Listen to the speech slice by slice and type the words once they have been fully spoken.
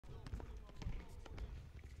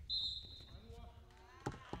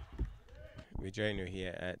We join you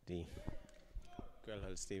here at the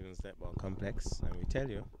Grelhall Stevens Netball Complex, and we tell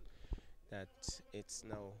you that it's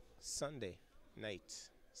now Sunday night.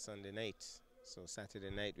 Sunday night. So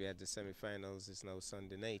Saturday night we had the semifinals. It's now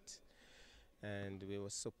Sunday night, and we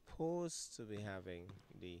were supposed to be having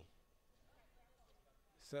the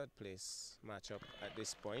third place matchup at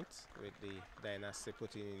this point, with the Dynasty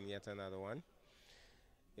putting in yet another one.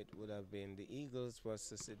 It would have been the Eagles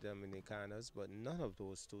versus the Dominicanos, but none of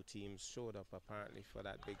those two teams showed up apparently for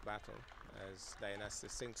that big battle, as Dynasty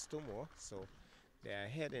sinks two more, so they are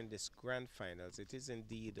ahead in this grand finals. It is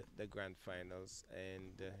indeed the grand finals,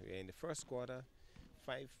 and we're in the first quarter.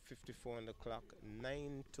 5:54 on the clock,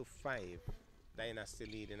 9-5. Dynasty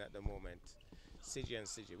leading at the moment. Sigi and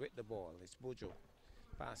Sigi with the ball. It's Bujo.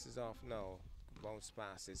 Passes off now. Bounce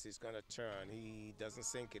passes. He's going to turn. He doesn't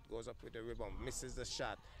sink it. Goes up with the rebound. Misses the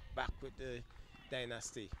shot. Back with the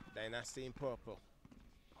Dynasty. Dynasty in purple.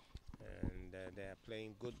 And they're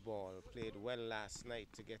playing good ball. Played well last night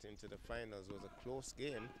to get into the finals. It was a close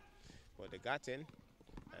game, but they got in.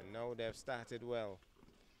 And now they've started well.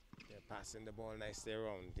 They're passing the ball nicely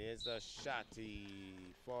around. There's a shot. He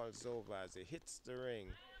falls over as he hits the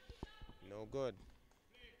ring. No good.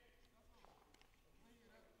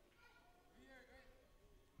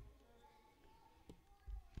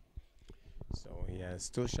 So he has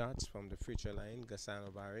two shots from the future line.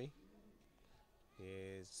 Gassano Barry.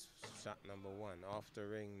 Here's shot number one. Off the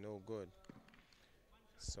ring, no good.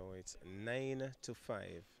 So it's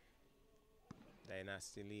 9-5.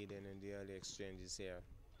 Dynasty leading in the early exchanges here.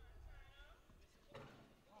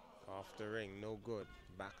 Off the ring, no good.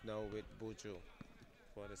 Back now with Bujo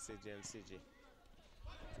for the Sigi and Sigi.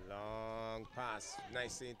 Long pass,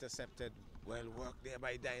 nicely intercepted. Well worked there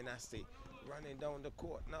by Dynasty. Running down the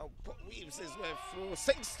court now. Weaves his way through.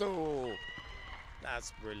 6-2.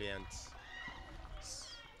 That's brilliant.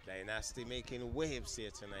 Dynasty making waves here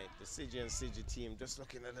tonight. The Sigi and Sigi team just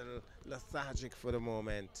looking a little lethargic for the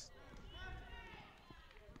moment.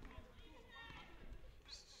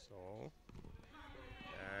 So,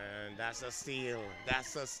 and that's a steal.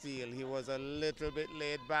 That's a steal. He was a little bit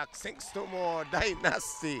laid back. 6-2 more.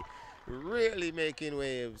 Dynasty really making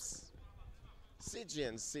waves. Sigi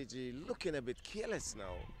and Sigi looking a bit careless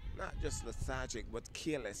now. Not just lethargic, but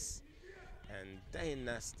careless. And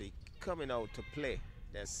Dynasty coming out to play.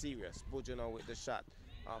 They're serious. Bujo now with the shot.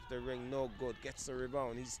 Off the ring, no good. Gets the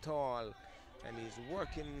rebound. He's tall. And he's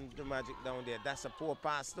working the magic down there. That's a poor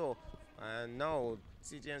pass though. And now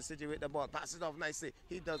Sigi and Sigi with the ball. Passes off nicely.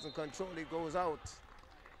 He doesn't control it. Goes out.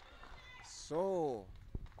 So,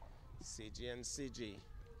 Sigi and Sigi.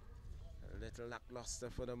 A little lackluster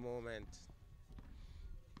for the moment.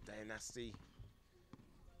 Dynasty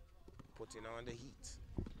putting on the heat.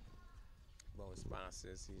 Bounce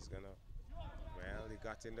passes. He's gonna. Well, he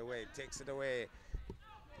got in the way. Takes it away.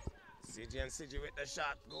 Sigi and Sigi with the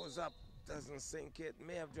shot. Goes up. Doesn't sink it.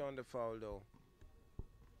 May have drawn the foul though.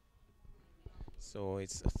 So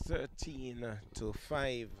it's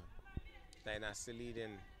 13-5. Dynasty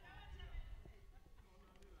leading.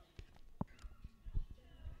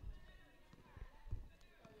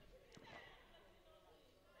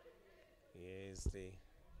 Here's the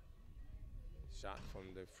shot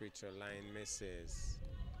from the free throw line, misses.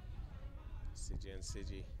 Sigi and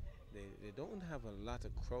Sigi, they don't have a lot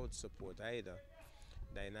of crowd support either.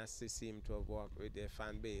 Dynasty seem to have walked with their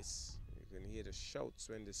fan base. You can hear the shouts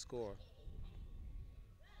when they score.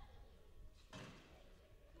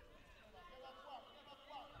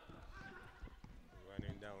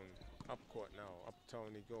 Running down, up court now,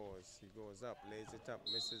 uptown he goes. He goes up, lays it up,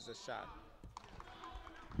 misses the shot.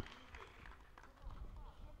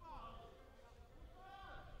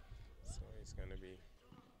 So it's gonna be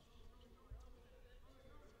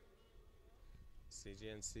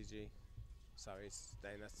Sigi and Sigi. Sorry, it's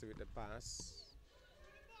Dynasty with the pass.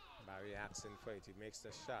 Barry asking for it. He makes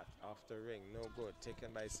the shot off the ring. No good.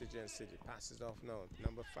 Taken by Sigi and Sigi. Passes off now.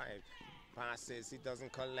 Number 5. Passes. He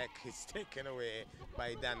doesn't collect. He's taken away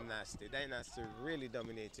by Dynasty. Dynasty really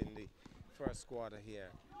dominating the first quarter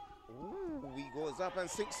here. Ooh, he goes up and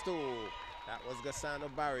 6-2. That was Gassano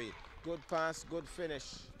Barry. Good pass, good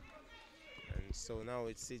finish. And so now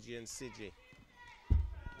it's Sigi and Sigi.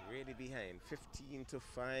 Really behind.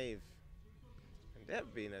 15-5. And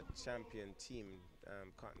they've been a champion team.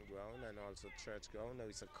 Cotton Ground and also Church Ground. Now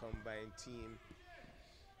it's a combined team.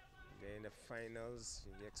 They're in the finals.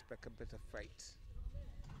 You expect a bit of fight.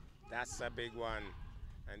 That's a big one.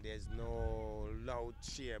 And there's no loud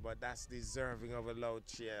cheer, but that's deserving of a loud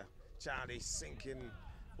cheer. Charlie sinking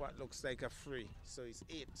what looks like a free. So it's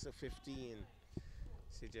 8-15.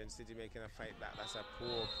 City making a fight back. That's a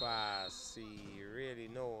poor pass. He really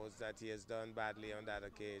knows that he has done badly on that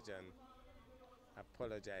occasion.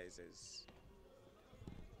 Apologizes.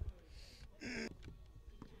 So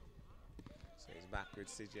he's back with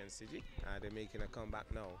City. They're making a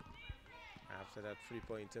comeback now. After that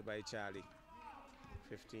 3-pointer by Charlie.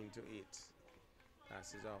 15 to 8.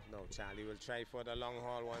 Passes off now. Charlie will try for the long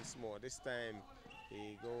haul once more. This time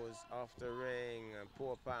he goes off the ring.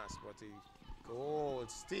 Poor pass, but he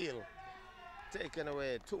goes steal. Taken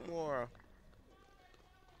away. 2 more.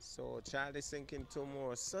 So Charlie sinking 2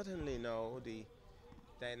 more. Suddenly now the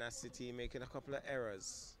Dynasty team making a couple of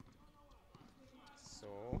errors.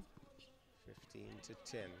 So 15 to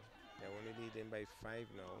 10. They're only leading by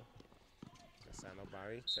 5 now. Cassano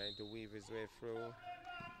Barry trying to weave his way through.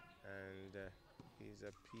 And he's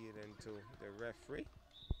appealing to the referee.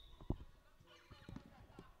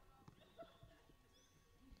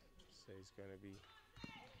 So he's going to be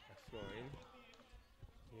flowing.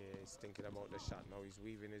 Yeah, he's thinking about the shot. Now he's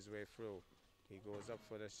weaving his way through. He goes up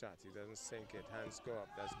for the shot. He doesn't sink it. Hands go up.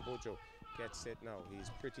 That's Bojo. Gets it now.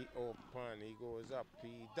 He's pretty open. He goes up.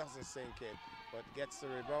 He doesn't sink it, but gets the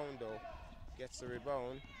rebound though. Gets the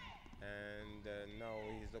rebound. And now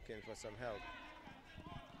he's looking for some help.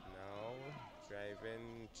 Now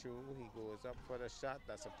driving through. He goes up for the shot.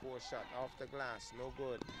 That's a poor shot off the glass. No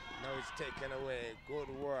good. Now he's taken away. Good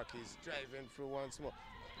work. He's driving through once more.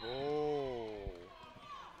 Oh.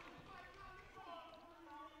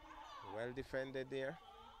 Well defended there.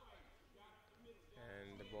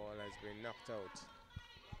 And the ball has been knocked out.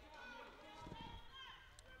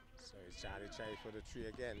 So it's Charlie trying for the 3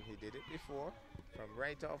 again. He did it before from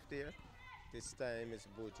right off there. This time it's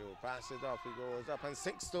Bojo. Pass it off. He goes up and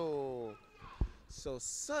sinks to. So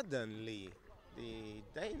suddenly the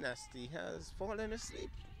Dynasty has fallen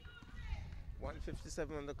asleep.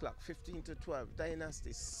 1:57 on the clock. 15 to 12.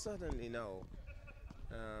 Dynasty suddenly now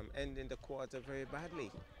ending the quarter very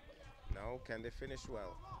badly. Now, can they finish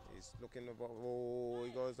well? He's looking about. Oh,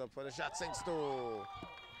 he goes up for the shot. Sinks to.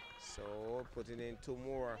 So, putting in 2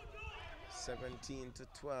 more. 17 to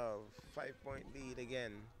 12. 5-point lead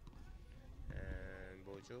again. And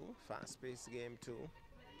Bojo, fast-paced game too.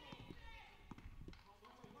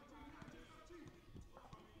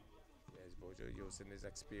 There's Bojo using his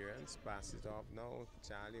experience. Passes off now.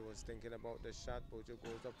 Charlie was thinking about the shot. Bojo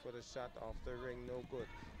goes up for the shot. Off the ring, no good.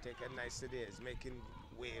 Take it nice it is. Making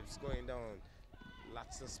waves going down.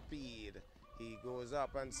 Lots of speed. He goes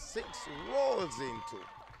up and sinks, rolls into.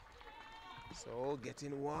 So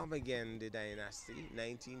getting warm again, the Dynasty.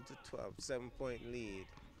 19 to 12. 7-point lead.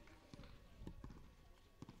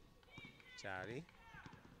 Charlie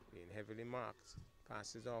being heavily marked.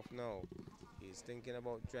 Passes off now. He's thinking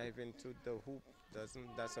about driving to the hoop.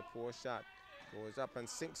 Doesn't. That's a poor shot. Goes up and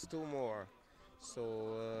sinks 2 more.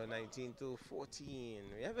 So 19 to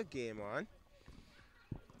 14. We have a game on.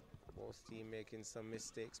 Both teams making some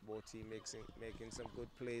mistakes. Both teams making some good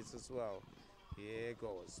plays as well. Here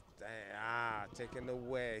goes. Taken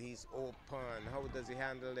away. He's open. How does he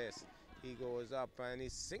handle this? He goes up and he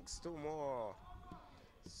sinks 2 more.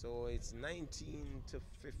 So it's 19 to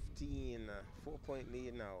 15. 4-point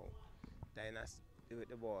lead now. Dynasty with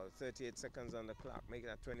the ball. 38 seconds on the clock. Make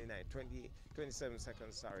that 29. 27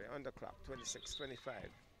 seconds, sorry, on the clock. 26, 25.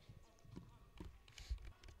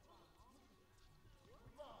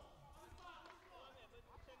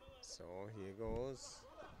 So here goes.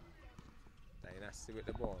 Dynasty with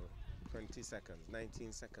the ball. 20 seconds,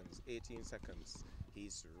 19 seconds, 18 seconds.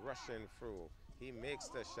 He's rushing through. He makes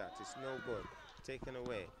the shot. It's no good. Taken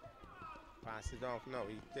away. Pass it off now.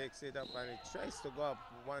 He takes it up and he tries to go up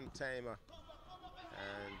one timer.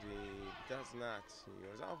 And he does not. He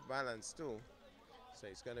was off balance too. So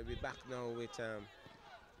he's going to be back now with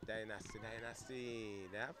Dynasty. Dynasty,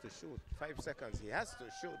 they have to shoot. 5 seconds. He has to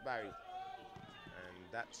shoot, Barry. And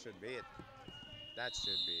that should be it. That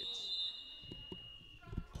should be it.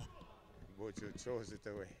 Bojo throws it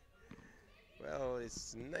away. Well,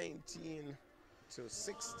 it's 19 to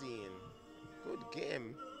 16. Good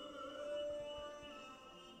game.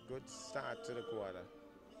 Good start to the quarter.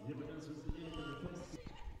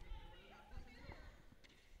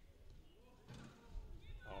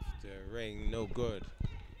 Off the ring, no good.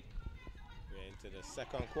 We're into the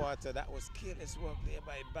second quarter. That was careless work there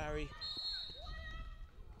by Barry.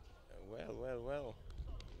 Well.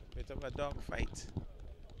 A bit of a dog fight.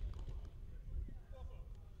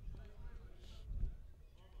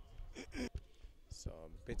 So a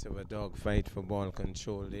bit of a dog fight for ball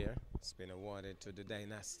control there. It's been awarded to the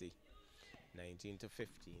Dynasty. 19 to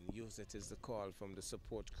 15. Use it as the call from the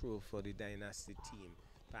support crew for the Dynasty team.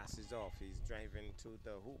 Passes off. He's driving to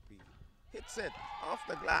the hoop. He hits it off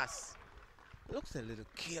the glass. Looks a little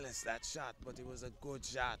careless, that shot, but it was a good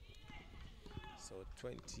shot. So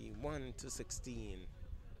 21-16.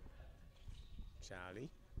 Charlie,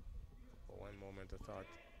 for one moment I thought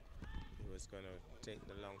he was going to take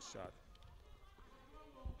the long shot.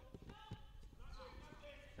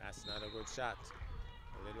 That's not a good shot.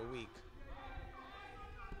 A little weak.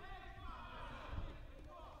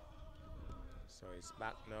 So he's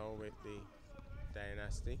back now with the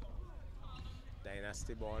Dynasty.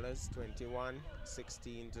 Dynasty Ballers,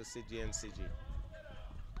 21-16 to Sigi and Sigi.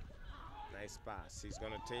 Nice pass. He's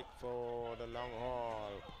going to take for the long haul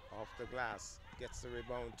off the glass. Gets the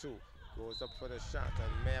rebound too. Goes up for the shot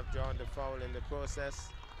and may have drawn the foul in the process.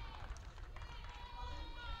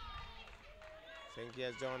 Think he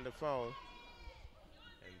has drawn the foul.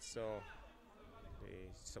 And so the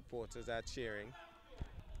supporters are cheering.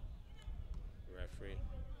 Referee.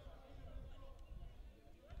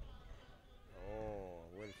 Oh,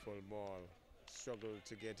 willful ball. Struggled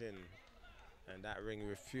to get in. And that ring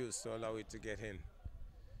refused to allow it to get in.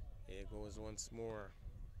 Here goes once more.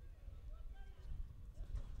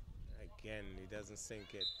 Again, he doesn't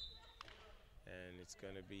sink it. And it's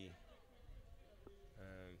going to be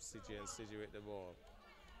Sigi and Sigi with the ball.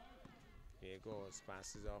 Here goes.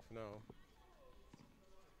 Passes off now.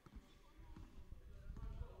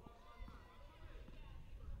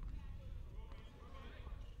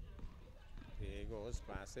 Here he goes,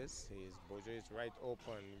 passes. Bojo is right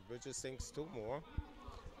open. Bojo sinks 2 more.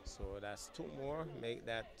 So that's 2 more. Make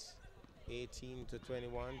that 18-21.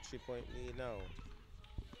 3-point lead now.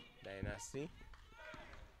 Dynasty.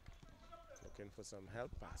 Looking for some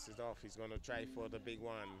help. Passes off. He's going to try for the big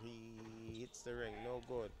one. He hits the ring. No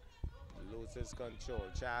good. Loses control.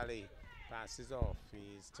 Charlie passes off.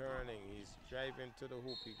 He's turning. He's driving to the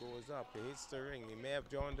hoop. He goes up. He hits the ring. He may have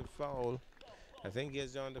drawn the foul. I think he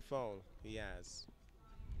has drawn the foul. He has.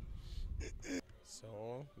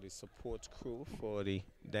 So the support crew for the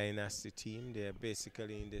Dynasty team, they're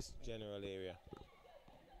basically in this general area.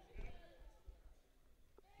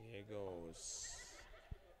 Here goes.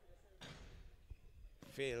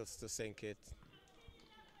 Fails to sink it.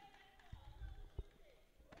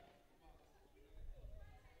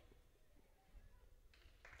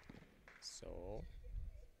 So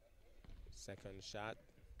second shot.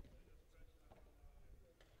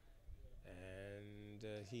 And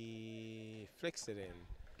he flicks it in.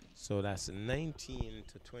 So that's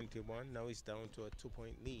 19-21. Now he's down to a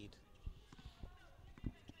 2-point lead.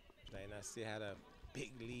 Dynasty had a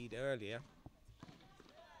big lead earlier.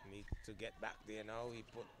 Need to get back there now.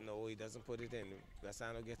 He doesn't put it in.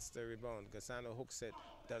 Gassano gets the rebound. Gassano hooks it,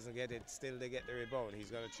 doesn't get it. Still they get the rebound. He's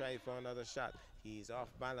going to try for another shot. He's off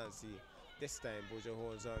balance. This time Bojo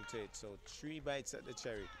holds on to it. So 3 bites at the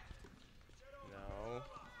cherry. Now.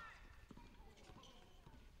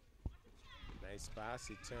 Nice pass,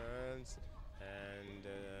 he turns and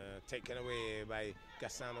taken away by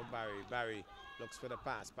Gassano Barry. Barry looks for the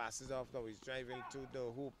pass, passes off now, he's driving to the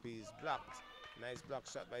hoop, he's blocked. Nice block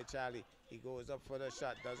shot by Charlie. He goes up for the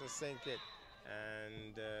shot, doesn't sink it,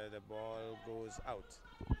 and the ball goes out.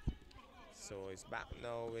 So it's back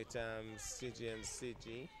now with Sigi and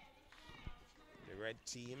Sigi, the red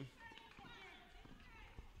team.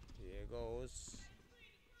 Here goes.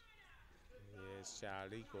 Here's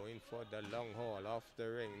Charlie going for the long haul off the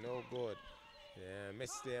ring. No good. Yeah,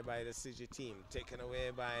 missed there by the Sigi team. Taken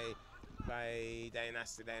away by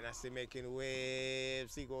Dynasty. Dynasty making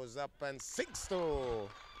waves. He goes up and sinks too.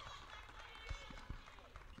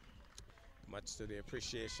 Much to the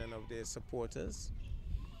appreciation of their supporters.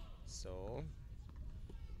 So,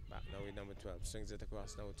 back now with number 12. Swings it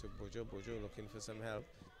across now to Bojo. Bojo looking for some help.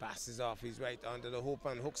 Passes off. He's right under the hoop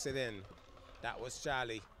and hooks it in. That was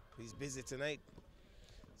Charlie. He's busy tonight.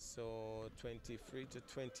 So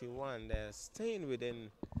 23-21. They're staying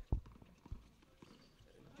within.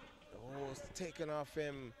 Oh, it's taken off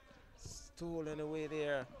him. Stolen away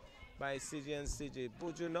there by Sigi and Sigi.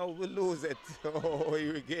 Bojo now will lose it. Oh, he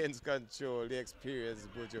regains control. The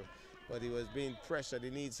experienced Bojo. But he was being pressured. He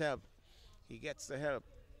needs help. He gets the help.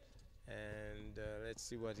 And let's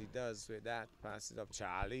see what he does with that. Passes up.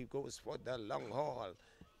 Charlie goes for the long haul.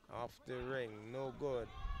 Off the ring. No good.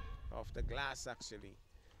 Off the glass, actually.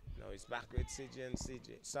 Now he's back with Sigi and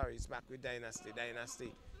Sigi. Sorry, he's back with Dynasty.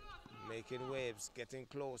 Dynasty making waves, getting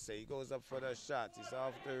closer. He goes up for the shot. He's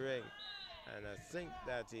off the ring. And I think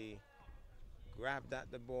that he grabbed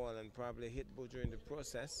at the ball and probably hit Bojo in the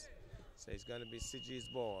process. So it's going to be Sigi's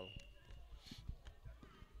ball.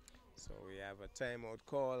 So we have a timeout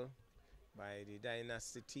call by the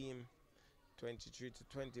Dynasty team.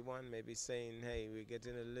 23-21, maybe saying, hey,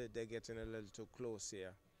 they're getting a little too close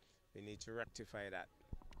here. We need to rectify that.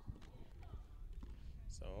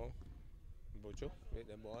 So, Bojo with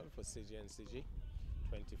the ball for CG and CG.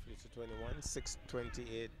 23 to 21,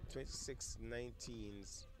 6:28,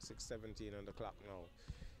 26:19, 6:17 on the clock now.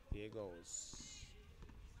 Here goes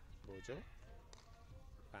Bojo.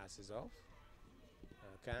 Passes off.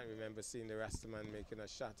 I can't remember seeing the Rastaman making a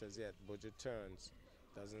shot as yet. Bojo turns.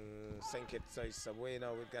 Doesn't sink it, so it's away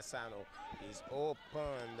now with Gassano. He's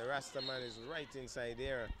open. The Rastaman is right inside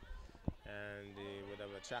there. And he would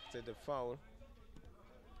have attracted the foul.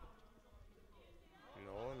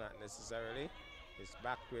 No, not necessarily. It's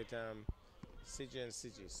back with CG and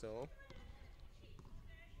CG. So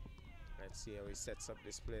let's see how he sets up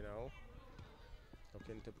this play now.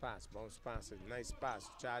 Looking to pass, bounce passes, nice pass.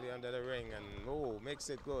 Charlie under the ring and makes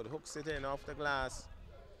it good. Hooks it in off the glass.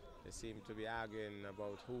 They seem to be arguing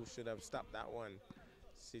about who should have stopped that one.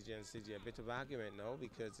 CG and CG, a bit of argument now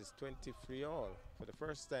because it's 23 all for the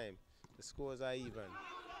first time. The scores are even.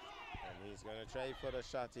 And he's going to try for the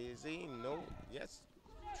shot. Is he? No. Yes.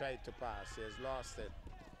 Tried to pass. He has lost it.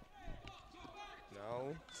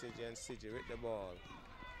 Now, CG and CG with the ball.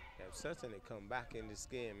 They have certainly come back in this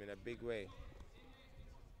game in a big way.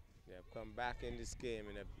 They have come back in this game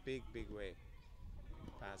in a big, big way.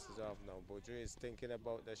 Passes off now. Bojo is thinking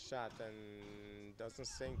about the shot and doesn't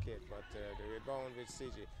sink it, but the rebound with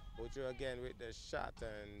CG. Bojo again with the shot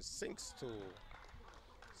and sinks two.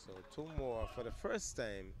 So two more for the first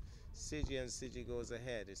time. CG and CG goes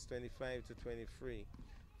ahead. It's 25 to 23.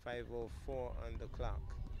 5:04 on the clock.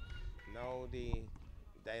 Now the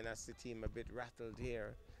Dynasty team a bit rattled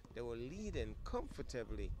here. They were leading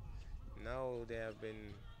comfortably. Now they have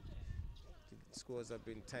been, the scores have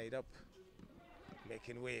been tied up.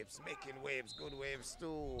 Making waves, good waves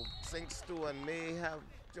too. Sinks two and may have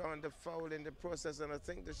drawn the foul in the process, and I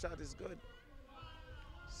think the shot is good.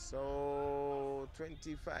 So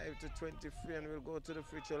 25 to 23 and we'll go to the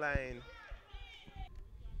free throw line.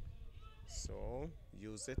 So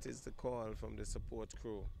use it is the call from the support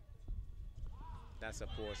crew. That's a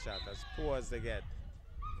poor shot, as poor as they get.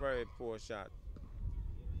 Very poor shot.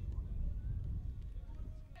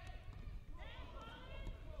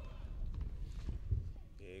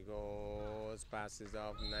 Here he goes, passes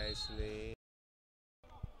off nicely.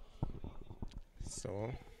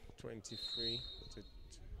 So 25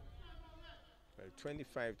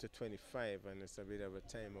 to 25, and it's a bit of a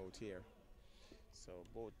timeout here. So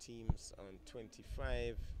both teams on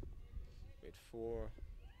 25 with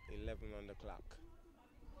 4:11 on the clock.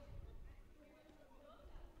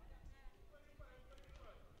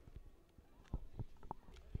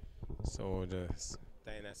 So the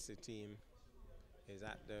Dynasty team is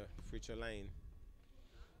at the free throw line.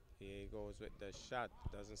 Here he goes with the shot,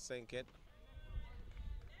 doesn't sink it.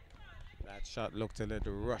 That shot looked a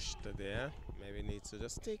little rushed there. Maybe needs to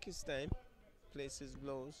just take his time, place his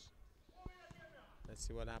blows. Let's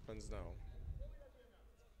see what happens now.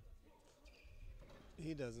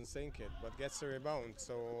 He doesn't sink it, but gets a rebound,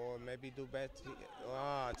 so maybe do better.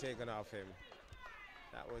 Taken off him.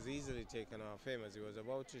 That was easily taken off him as he was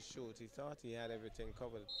about to shoot. He thought he had everything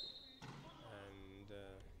covered. And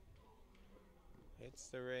hits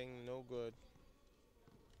the ring, no good.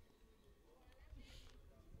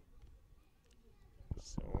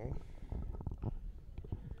 So,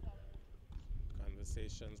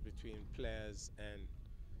 conversations between players and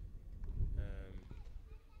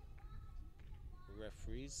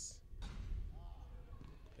referees.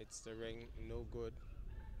 Hits the ring, no good.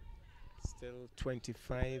 Still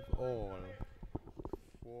 25 all.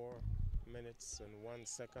 4 minutes and 1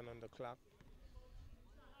 second on the clock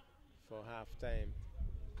for halftime.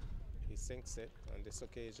 He sinks it on this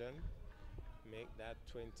occasion. Make that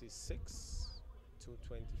 26 to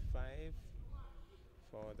 25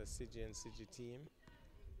 for the CG and CG team.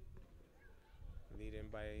 Leading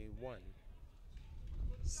by 1.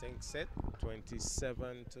 Sinks it,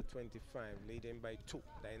 27 to 25, leading by 2.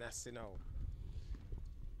 Dynasty now.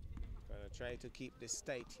 Gonna try to keep this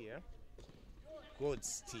tight here. Good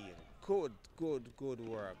steal. Good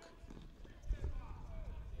work.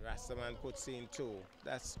 Rastaman puts in 2.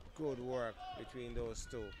 That's good work between those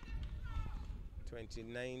two.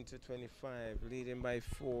 29 to 25, leading by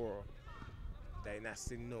 4.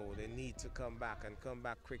 Dynasty know they need to come back and come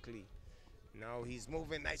back quickly. Now he's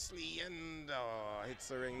moving nicely and hits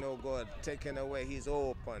the ring, no good. Taken away, he's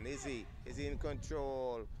open. Is he? Is he in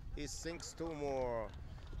control? He sinks 2 more.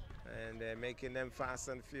 And they're making them fast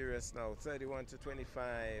and furious now. 31 to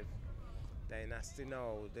 25. Dynasty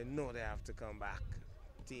now, they know they have to come back.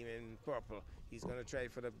 Team in purple. He's going to try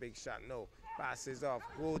for the big shot. No. Passes off.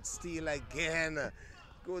 Good steal again.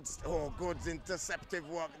 Good interceptive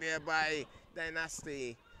work there by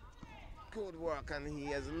Dynasty. Good work, and he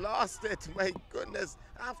has lost it. My goodness.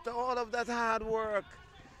 After all of that hard work,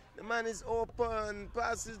 the man is open,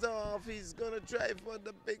 passes off. He's going to try for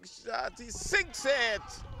the big shot. He sinks it.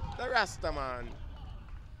 The Rastaman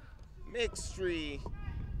makes 3.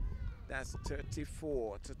 That's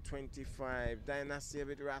 34 to 25. Dynasty a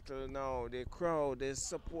bit rattled now. The crowd, the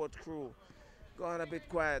support crew, gone a bit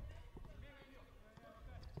quiet.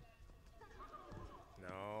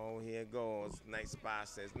 Now here goes. Nice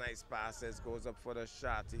passes. Goes up for the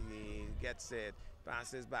shot. He gets it.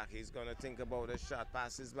 Passes back. He's going to think about the shot.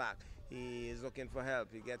 Passes back. He is looking for help.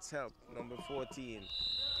 He gets help. Number 14.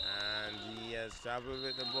 And he has traveled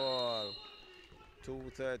with the ball.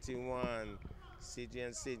 2:31. CG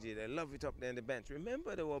and CG, they love it up there in the bench.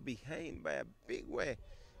 Remember, they were behind by a big way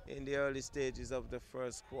in the early stages of the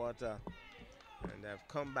first quarter. And they've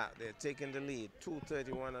come back. They're taking the lead.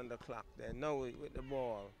 2:31 on the clock. They know it with the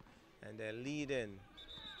ball. And they're leading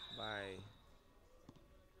by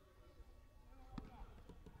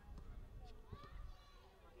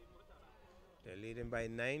They're leading by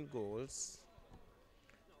 9 goals,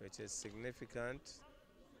 which is significant.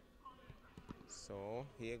 So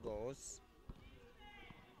here goes.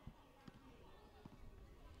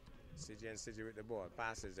 CJ and CJ with the ball.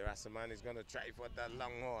 Passes. The Rastaman is going to try for that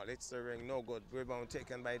long haul. It's the ring. No good. Rebound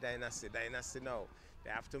taken by Dynasty. Dynasty now. They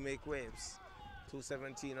have to make waves.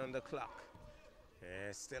 2:17 on the clock.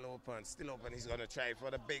 Yeah, still open. Still open. He's going to try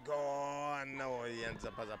for the big one. No, he ends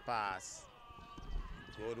up as a pass.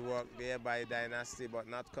 Good work there by Dynasty, but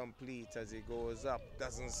not complete as he goes up.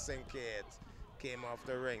 Doesn't sink it. Came off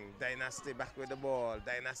the ring. Dynasty back with the ball.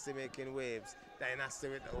 Dynasty making waves. Dynasty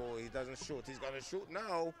with, oh, he doesn't shoot. He's going to shoot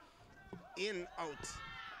now. In, out.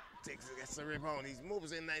 Gets the rebound. He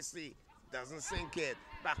moves in nicely. Doesn't sink it.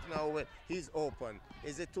 Back now with, he's open.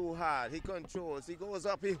 Is it too hard? He controls. He goes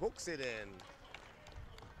up. He hooks it in.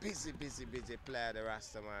 Busy player, the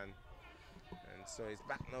Rastaman. And so he's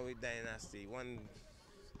back now with Dynasty.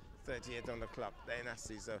 1:38 on the clock.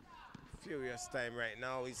 Dynasty's a furious time right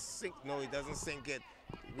now. He's sink. No, he doesn't sink it.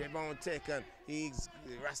 Rebound taken. He's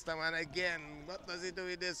Rastaman again. What does he do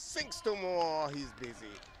with this? Sinks 2 more. He's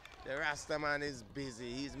busy. The Rastaman is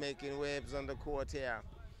busy. He's making waves on the court here.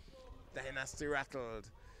 Dynasty rattled.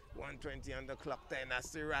 1:20 on the clock.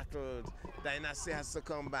 Dynasty rattled. Dynasty has to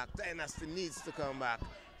come back. Dynasty needs to come back.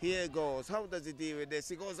 Here goes. How does he deal with this?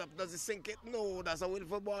 He goes up. Does he sink it? No, that's a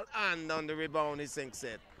willful ball. And on the rebound, he sinks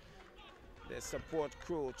it. The support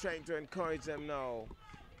crew trying to encourage them now.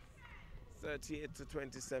 38 to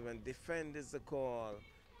 27. Defend is the call.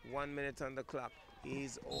 1 minute on the clock.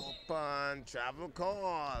 He's open. Travel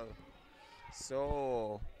call.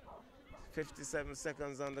 So, 57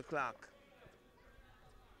 seconds on the clock.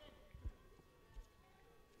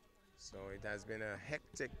 So it has been a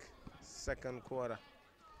hectic second quarter.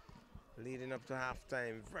 Leading up to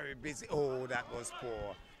halftime. Very busy. Oh, that was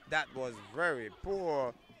poor. That was very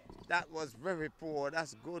poor. That was very poor.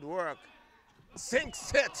 That's good work.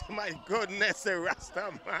 Sinks it. My goodness, the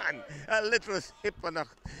Rastaman. A little skip and a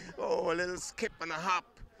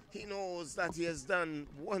hop. He knows that he has done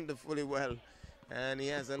wonderfully well. And he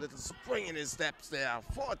has a little spring in his steps there.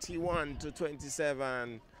 41 to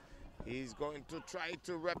 27. He's going to try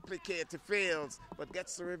to replicate. He fails, but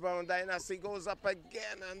gets the rebound. Dynasty goes up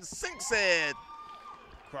again and sinks it.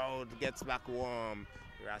 Crowd gets back warm.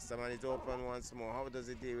 Rastaman is open once more. How does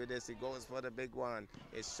he deal with this? He goes for the big one.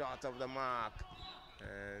 It's short of the mark.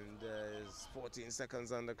 And there's 14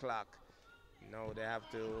 seconds on the clock. No, they have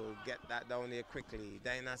to get that down here quickly.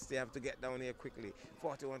 Dynasty have to get down here quickly.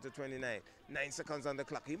 41 to 29. 9 seconds on the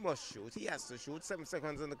clock. He must shoot. He has to shoot. 7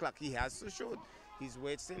 seconds on the clock. He has to shoot. He's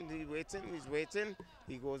waiting. He's waiting.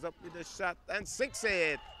 He goes up with the shot and sinks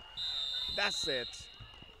it. That's it.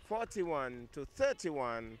 41 to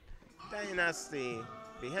 31. Dynasty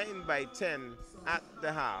behind by 10 at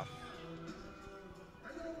the half.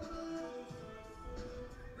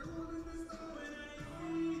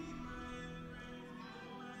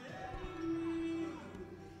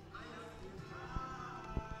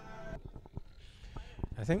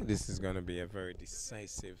 I think this is going to be a very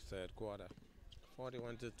decisive third quarter.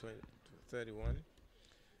 41 to 31.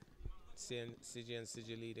 CG and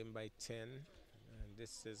CG leading by 10. And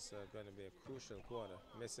this is going to be a crucial quarter.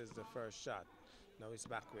 Misses the first shot. Now he's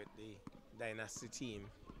back with the Dynasty team.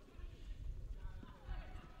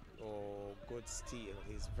 Oh, good steal.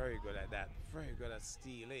 He's very good at that. Very good at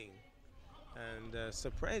stealing. And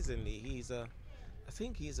surprisingly, I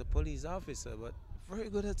think he's a police officer, but very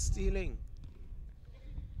good at stealing.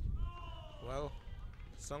 Well,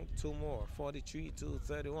 sunk 2 more. 43 to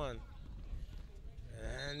 31.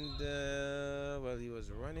 And, well, he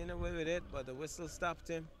was running away with it, but the whistle stopped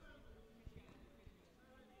him.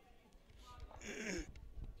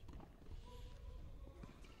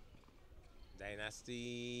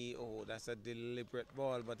 Dynasty, oh, that's a deliberate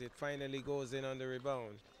ball, but it finally goes in on the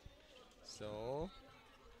rebound. So,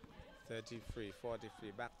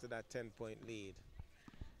 33-43, back to that 10-point lead.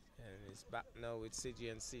 And it's back now with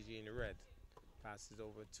CG and CG in red. Passes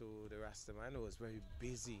over to the Rastaman, who was very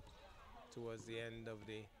busy towards the end of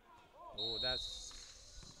the... Oh,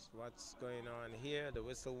 that's what's going on here. The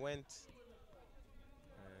whistle went.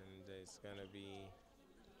 And it's going to be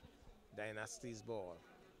Dynasty's ball.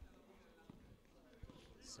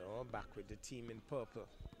 So back with the team in purple,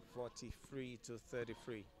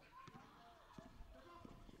 43-33.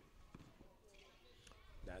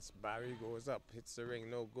 That's Barry goes up, hits the ring,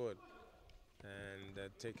 no good. And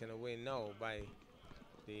taken away now by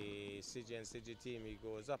the CG and CG team. He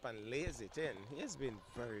goes up and lays it in. He has been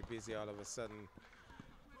very busy all of a sudden.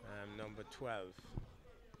 Number 12.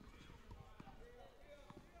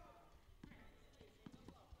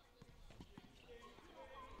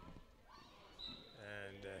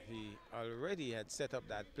 He already had set up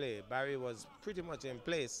that play. Barry was pretty much in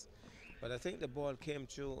place, but I think the ball came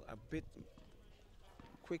through a bit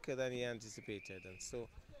quicker than he anticipated. And so,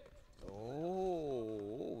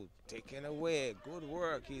 oh, taken away. Good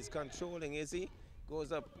work. He's controlling, is he?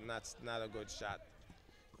 Goes up. That's not a good shot.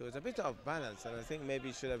 There was a bit of balance, and I think maybe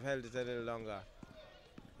he should have held it a little longer.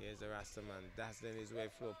 Here's the Rastaman dazzling his way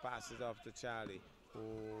through. Passes off to Charlie. Oh,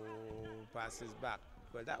 passes back.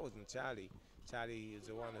 Well, that wasn't Charlie. Charlie is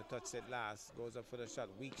the one who touched it last. Goes up for the shot.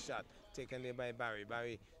 Weak shot. Taken there by Barry.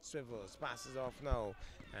 Barry swivels. Passes off now.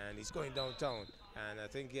 And he's going downtown. And I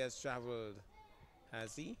think he has traveled.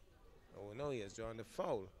 Has he? Oh, no, he has drawn the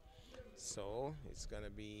foul. So it's going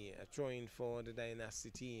to be a throw-in for the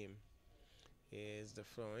Dynasty team. Here's the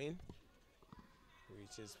throw-in.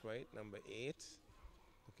 Reaches for it. Number 8.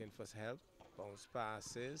 Looking for help. Bounce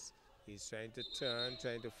passes. He's trying to turn.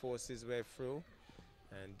 Trying to force his way through.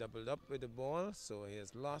 And doubled up with the ball, so he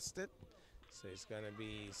has lost it. So it's going to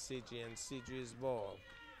be CG and CG's ball.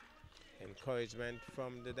 Encouragement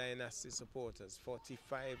from the Dynasty supporters.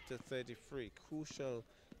 45-33. Crucial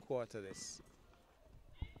quarter this.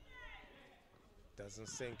 Doesn't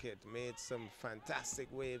sink it. Made some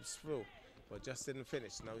fantastic waves through, but just didn't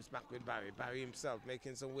finish. Now he's back with Barry. Barry himself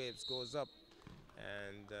making some waves. Goes up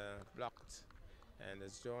and blocked. And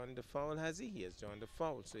has drawn the foul, has he? He has drawn the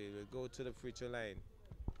foul, so he will go to the free throw line.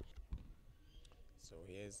 So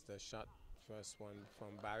here's the shot. First one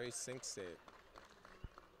from Barry, sinks it.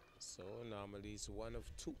 So normally it's 1 of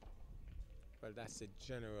 2. Well, that's the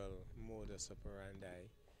general modus operandi.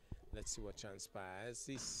 Let's see what transpires.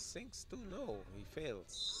 He sinks 2. No, he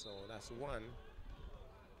fails. So that's 1.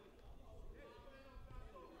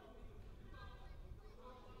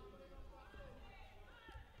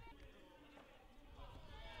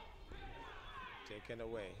 Taken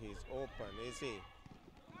away. He's open, is he?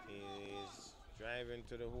 He's driving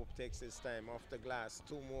to the hoop, takes his time off the glass.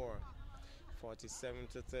 2 more.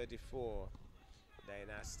 47-34.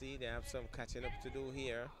 Dynasty, they have some catching up to do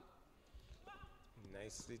here.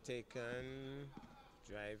 Nicely taken.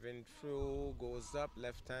 Driving through, goes up,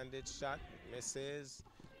 left-handed shot, misses.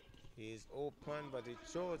 He's open, but he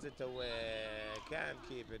throws it away. Can't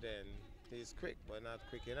keep it in. He's quick, but not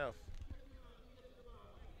quick enough.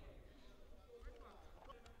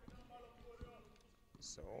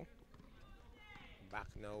 So, back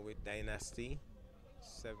now with Dynasty.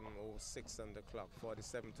 7:06 on the clock.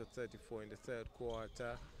 47-34 in the third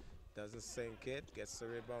quarter. Doesn't sink it. Gets the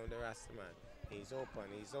rebound, the Rastaman. He's open.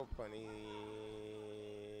 He's open.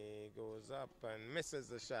 He goes up and misses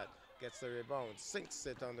the shot. Gets the rebound. Sinks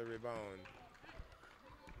it on the rebound.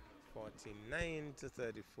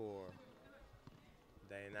 49-34.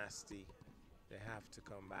 Dynasty. They have to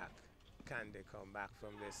come back. Can they come back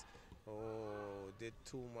from this? Oh, did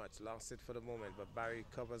too much. Lost it for the moment, but Barry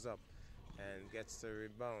covers up and gets the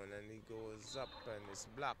rebound, and he goes up and it's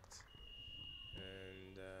blocked.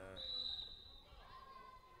 And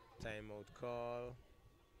timeout call.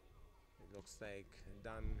 It looks like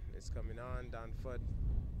Don is coming on, Donford.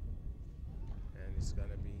 And it's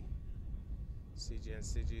gonna be CG and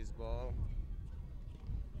CG's ball.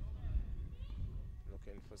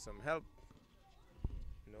 Looking for some help.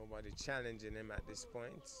 Nobody challenging him at this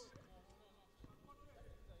point.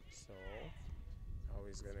 So how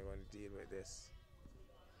he's gonna deal with this?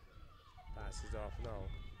 Passes off now.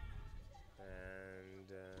 And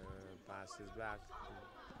passes back.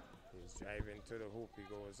 He's driving to the hoop. He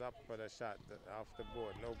goes up for the shot off the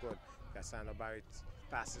board. No good. Cassano Barrett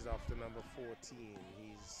passes off to number 14.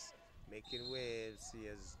 He's making waves. He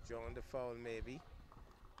has drawn the foul maybe.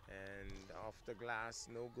 And off the glass,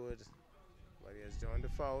 no good. But he has drawn the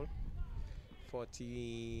foul.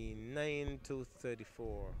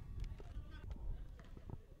 49-34.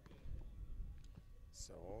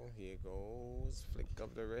 So here goes, flick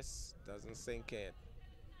of the wrist, doesn't sink it.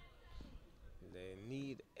 They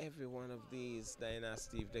need every one of these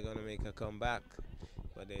Dynasty if they're going to make a comeback.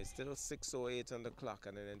 But there's still 6:08 on the clock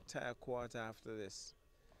and an entire quarter after this.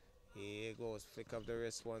 Here goes, flick of the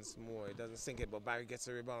wrist once more. It doesn't sink it, but Barry gets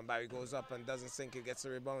a rebound. Barry goes up and doesn't sink it, gets a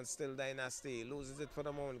rebound. Still Dynasty, loses it for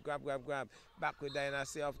the moment. Grab, grab, grab. Back with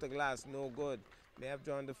Dynasty off the glass, no good. May have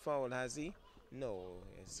drawn the foul, has he? No,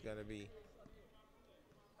 it's going to be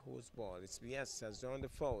whose ball? It's yes, has drawn the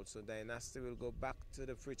foul, so Dynasty will go back to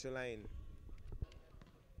the free throw line.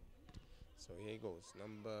 So here goes,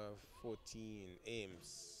 number 14,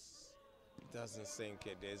 Ames. Doesn't sink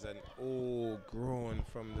it. There's an groan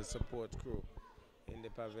from the support crew in the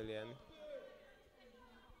pavilion.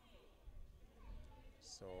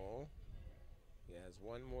 So he has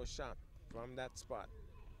one more shot from that spot.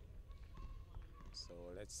 So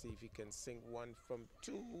let's see if he can sink one from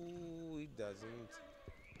two. He doesn't.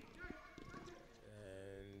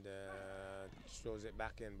 And throws it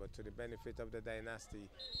back in, but to the benefit of the Dynasty,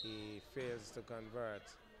 he fails to convert.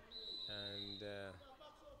 And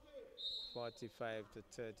 45 to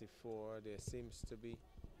 34, there seems to be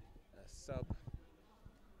a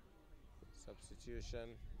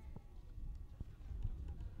substitution.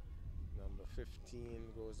 Number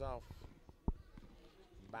 15 goes off.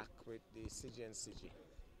 Back with the CJ and CJ.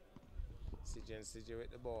 CJ and CJ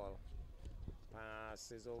with the ball.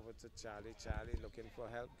 Passes over to Charlie. Charlie looking for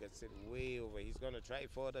help. Gets it way over. He's going to try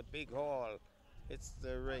for the big haul. Hits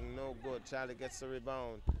the ring. No good. Charlie gets the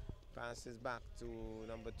rebound. Passes back to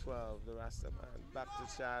number 12, the Rasta man. Back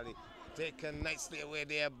to Charlie. Taken nicely away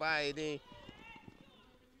there by the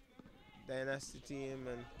Dynasty team.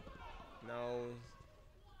 And now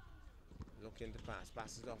looking to pass.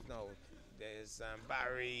 Passes off now. There's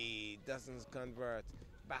Barry. Doesn't convert.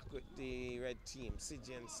 Back with the red team.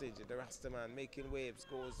 CJ and CJ, the Rasta man making waves.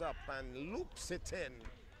 Goes up and loops it in.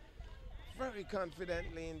 Very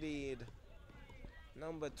confidently indeed.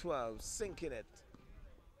 Number 12 sinking it.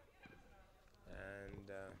 And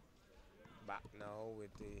back now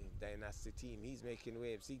with the Dynasty team. He's making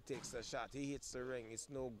waves. He takes a shot. He hits the ring. It's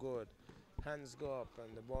no good. Hands go up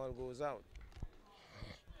and the ball goes out.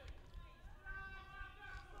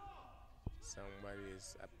 Somebody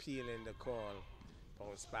is appealing the call.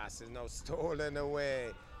 Bounce pass is now stolen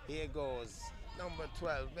away. Here goes number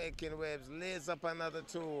 12 making waves. Lays up another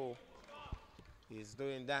two. He's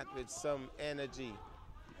doing that with some energy.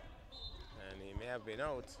 And he may have been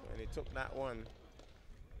out when he took that one.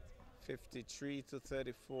 53 to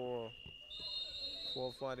 34.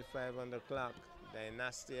 4:45 on the clock.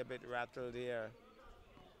 Dynasty a bit rattled here.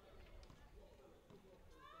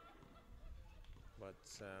 But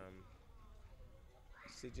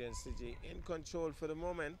CJ and CJ in control for the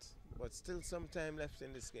moment, but still some time left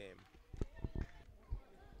in this game.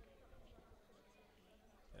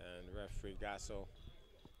 And referee Gasso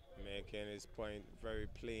making his point very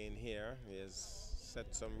plain here. He has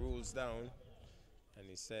set some rules down and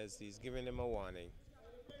he says he's giving them a warning.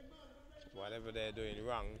 Whatever they're doing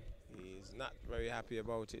wrong, he's not very happy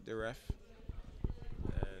about it, the ref.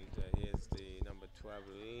 And here's the number 12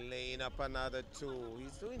 laying up another two.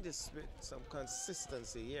 He's doing this with some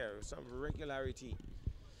consistency here, some regularity.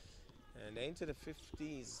 And they're into the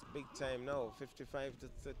 50s, big time now. 55 to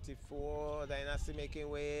 34. Dynasty making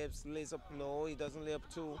waves. Lays up, no, he doesn't lay up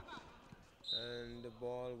two. And the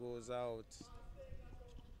ball goes out.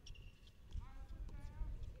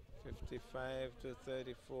 55 to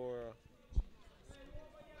 34.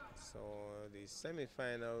 So the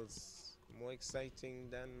semifinals more exciting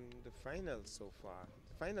than the finals so far.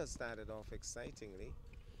 The finals started off excitingly.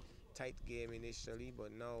 Tight game initially,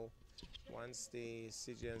 but now once the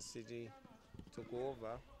CJ and CJ took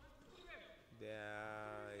over,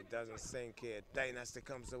 it doesn't sink it. Dynasty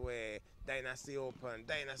comes away. Dynasty open.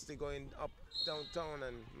 Dynasty going up downtown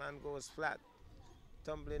and man goes flat.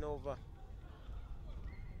 Tumbling over.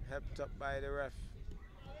 Helped up by the ref.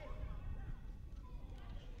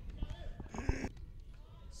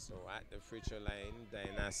 So at the free throw line,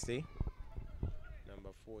 Dynasty, number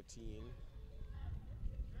 14.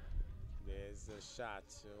 There's a shot.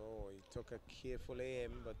 Oh, he took a careful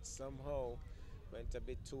aim, but somehow went a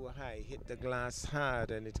bit too high. Hit the glass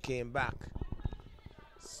hard and it came back.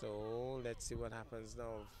 So let's see what happens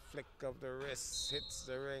now. Flick of the wrist, hits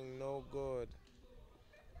the ring, no good.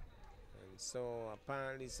 And so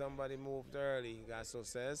apparently somebody moved early, Gasso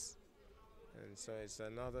says. And so it's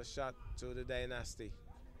another shot to the Dynasty.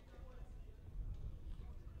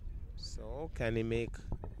 So can he make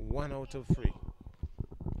 1 out of 3?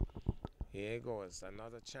 Here goes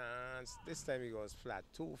another chance. This time he goes flat,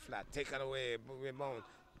 too flat. Taken away, rebound,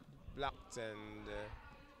 blocked, and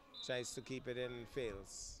Tries to keep it in,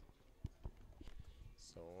 fails.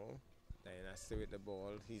 So, Dynasty with the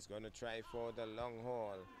ball. He's going to try for the long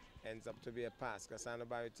haul. Ends up to be a pass. Cassandra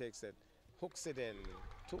Barry takes it. Hooks it in.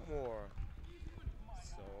 2 more.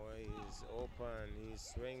 So, he's open. He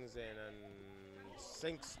swings in and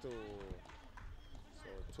sinks 2.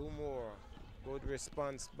 So, 2 more. Good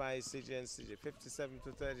response by CJ and CJ. 57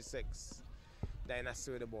 to 36.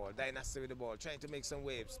 Dynasty with the ball. Dynasty with the ball. Trying to make some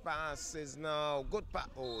waves. Passes now. Good pass.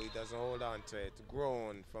 Oh, he doesn't hold on to it.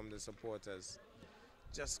 Groan from the supporters.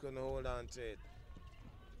 Just going to hold on to it.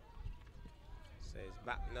 So he's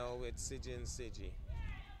back now with CJ and CJ.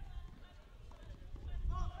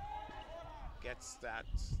 Gets that.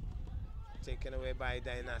 Taken away by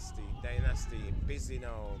Dynasty. Dynasty busy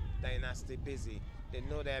now. Dynasty busy. They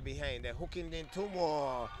know they're behind. They're hooking in 2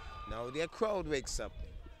 more. Now their crowd wakes up.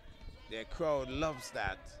 Their crowd loves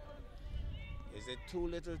that. Is it too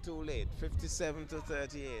little too late? 57 to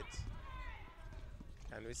 38.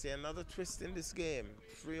 And we see another twist in this game.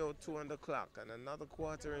 3:02 on the clock and another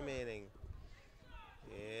quarter remaining.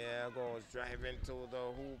 Here goes, driving to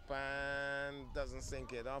the hoop and doesn't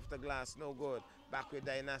sink it. Off the glass, no good. Back with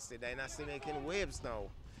Dynasty. Dynasty making waves now.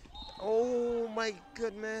 Oh my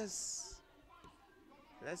goodness.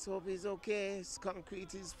 Let's hope he's okay. His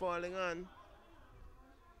concrete is falling on.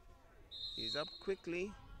 He's up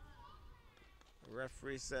quickly.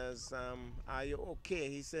 Referee says, are you okay?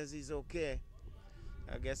 He says he's okay.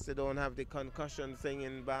 I guess they don't have the concussion thing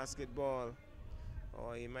in basketball.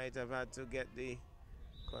 Or he might have had to get the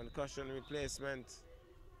concussion replacement.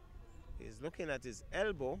 He's looking at his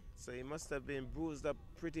elbow, so he must have been bruised up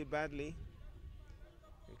pretty badly.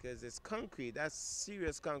 Because it's concrete. That's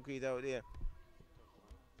serious concrete out there.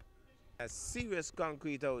 That's serious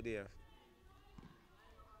concrete out there.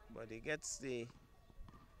 But he gets the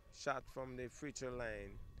shot from the free throw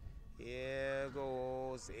line. Here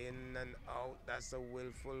goes, in and out. That's a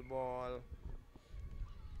willful ball.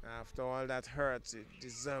 After all that hurts, it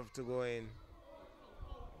deserved to go in.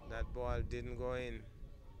 That ball didn't go in.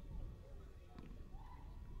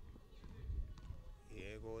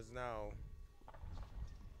 Here goes now.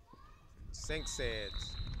 Sinks it.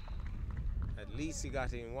 At least he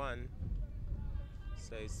got in 1.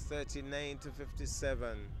 So it's 39 to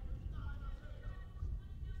 57.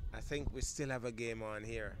 I think we still have a game on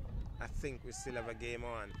here. I think we still have a game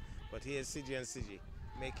on. But here's CJ and CJ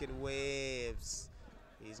making waves.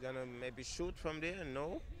 He's going to maybe shoot from there.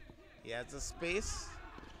 No. He has the space.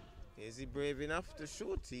 Is he brave enough to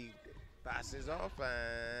shoot? He passes off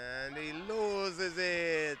and he loses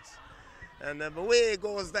it. And then away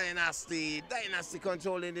goes Dynasty. Dynasty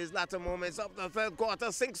controlling his latter moments of the third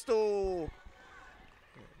quarter. Sinks 2.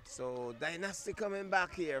 So Dynasty coming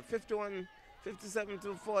back here. 57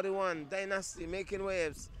 to 41. Dynasty making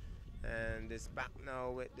waves. And it's back now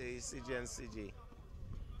with the CJ and CJ.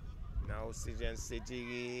 Now CJ and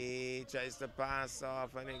CJ tries to pass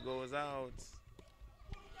off and it goes out.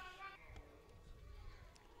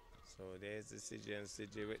 So there's the CJ and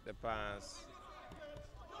CJ with the pass.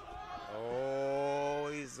 Oh,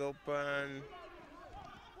 he's open.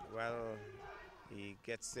 Well, he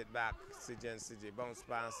gets it back. CJ and CJ bounce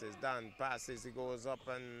passes, done. Passes, he goes up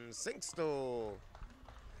and sinks 2.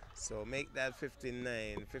 So make that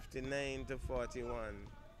 59. 59 to 41.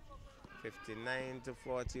 59 to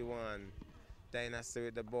 41. Dynasty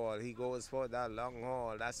with the ball. He goes for that long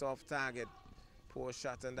haul. That's off target. Poor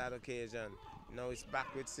shot on that occasion. Now it's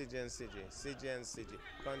back with CJ and CJ. CJ and CJ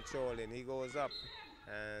controlling. He goes up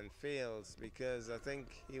and fails because I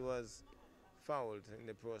think he was fouled in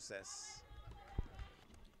the process.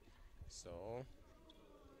 So,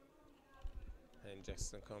 and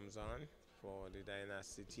Jackson comes on for the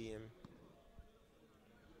Dynasty team.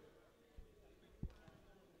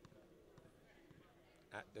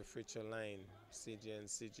 At the free throw line, CJ and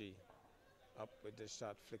CJ up with the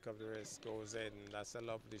shot, flick of the wrist, goes in. That's a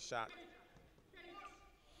lovely shot.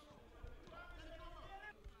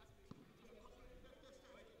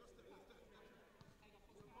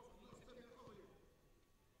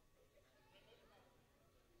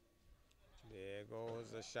 There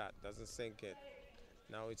goes the shot, doesn't sink it.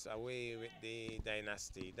 Now it's away with the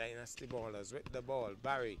Dynasty. Dynasty Ballers with the ball.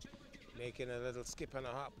 Barry making a little skip and a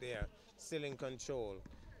hop there. Still in control.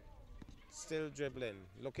 Still dribbling.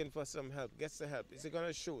 Looking for some help. Gets the help. Is he going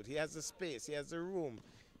to shoot? He has the space. He has the room.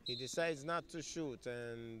 He decides not to shoot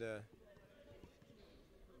and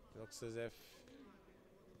looks as if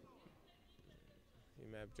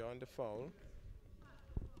he may have drawn the foul.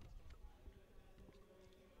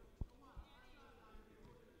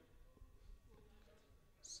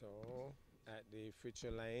 So at the free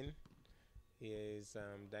throw line Here is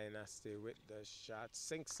Dynasty with the shot,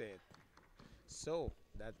 sinks it. So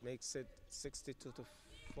that makes it 62 to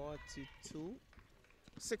 42.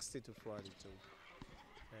 60 to 42.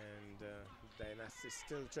 And Dynasty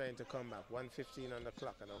still trying to come back. 1:15 on the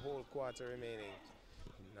clock and a whole quarter remaining.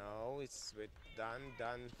 Now it's with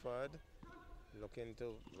Danford looking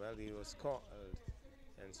to, well, he was caught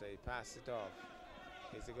and so he passed it off.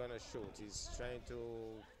 Is he gonna shoot? He's trying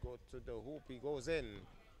to go to the hoop. He goes in,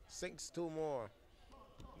 sinks two more.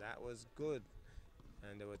 That was good.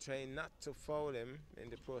 And they were trying not to foul him in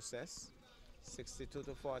the process. 62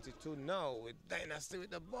 to 42 now with Dynasty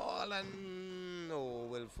with the ball and no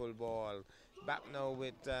willful ball. Back now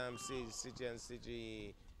with CG and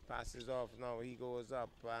CG. Passes off now. He goes up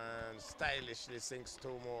and stylishly sinks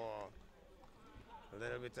two more. A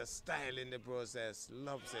little bit of style in the process.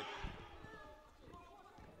 Loves it.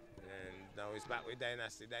 And now he's back with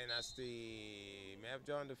Dynasty. Dynasty may have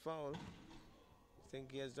drawn the foul. I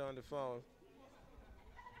think he has drawn the foul.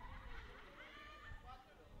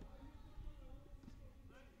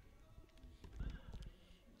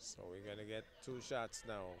 So we're going to get two shots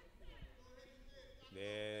now.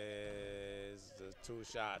 There's the two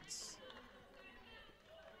shots.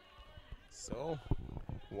 So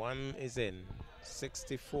one is in.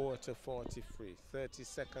 64 to 43. 30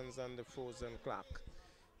 seconds on the frozen clock.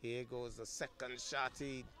 Here goes the second shot.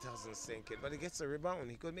 He doesn't sink it, but he gets a rebound.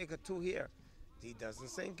 He could make a two here. He doesn't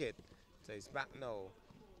sink it. So he's back now.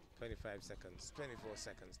 25 seconds, 24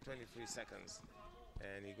 seconds, 23 seconds.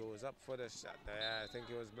 And he goes up for the shot. I think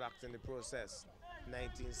he was blocked in the process.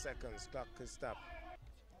 19 seconds, clock can stop.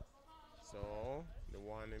 So the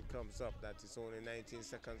warning comes up that it's only 19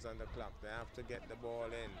 seconds on the clock. They have to get the ball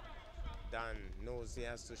in. Dan knows he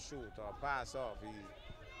has to shoot or pass off.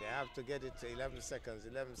 They have to get it to 11 seconds.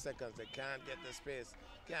 11 seconds. They can't get the space.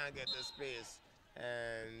 Can't get the space.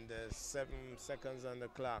 And 7 seconds on the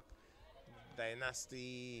clock.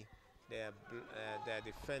 Dynasty, they're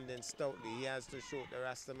defending stoutly. He has to shoot the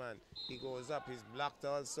Rastaman. He goes up. He's blocked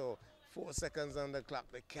also. 4 seconds on the clock.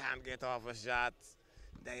 They can't get off a shot.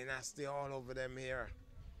 Dynasty all over them here.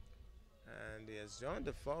 And he has drawn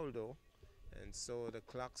the foul though. And so the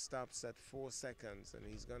clock stops at 4 seconds. And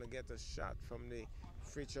he's going to get a shot from the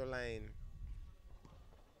free throw line.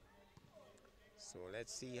 So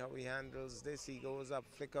let's see how he handles this. He goes up,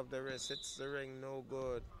 flick of the wrist, hits the ring, no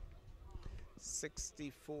good.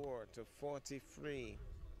 64 to 43.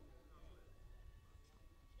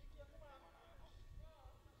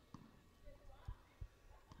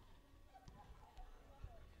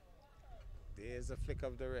 There's a flick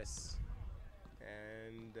of the wrist.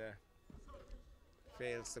 And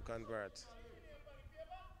fails to convert.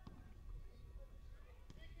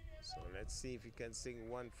 So let's see if he can sing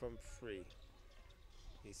one from free.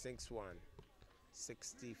 He sinks one.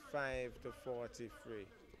 65 to 43.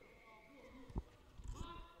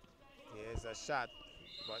 Here's a shot,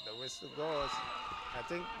 but the whistle goes. I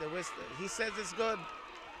think the whistle, he says it's good.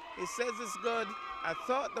 He says it's good. I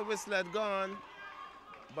thought the whistle had gone,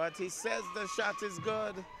 but he says the shot is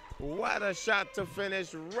good. What a shot to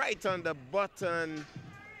finish right on the button.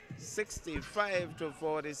 65 to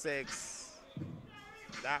 46.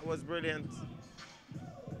 That was brilliant.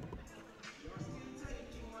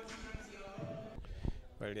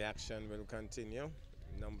 Well, the action will continue.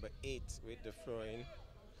 Number 8 with the throw-in.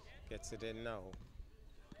 Gets it in now.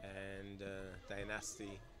 And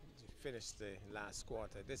Dynasty finished the last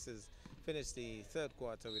quarter. This is finished the third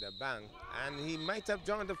quarter with a bang. And he might have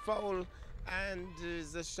drawn the foul. And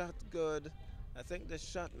is the shot good? I think the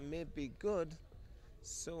shot may be good.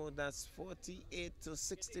 So that's 48 to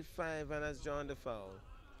 65 and has drawn the foul.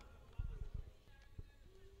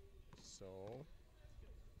 So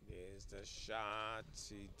there's the shot.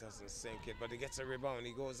 He doesn't sink it, but he gets a rebound.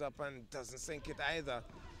 He goes up and doesn't sink it either.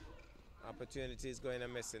 Opportunity is going to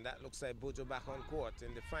missing. That looks like Bojo back on court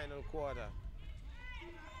in the final quarter.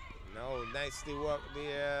 No, nicely worked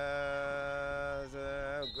there.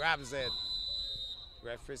 Grabs it.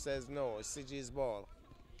 Referee says no. It's CG's ball.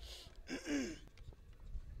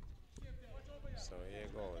 So here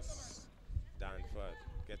goes. Danford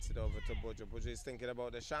gets it over to Bojo. Bojo is thinking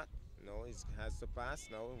about the shot. No, he has to pass.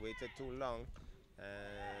 No, waited too long.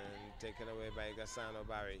 And taken away by Gassano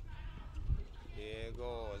Barry. Here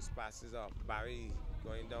goes. Passes off. Barry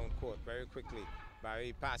going down court very quickly.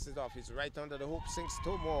 Barry passes off. He's right under the hoop. Sinks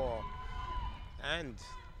two more. And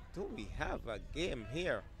do we have a game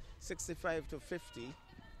here? 65 to 50.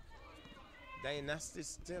 Dynasty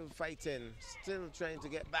still fighting. Still trying to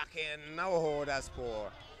get back in. No, that's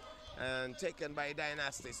poor. And taken by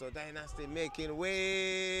Dynasty. So Dynasty making waves.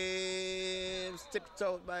 Tipped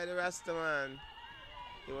out by the Rastaman.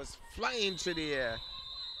 He was flying through the air.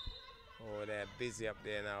 Oh, they're busy up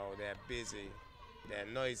there now. They're busy. They're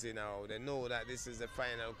noisy now. They know that this is the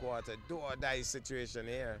final quarter. Do or die situation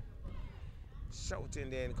here. Shouting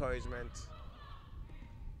the encouragement.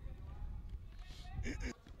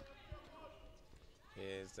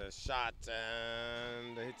 Here's the shot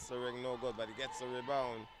and hits the ring, no good, but he gets the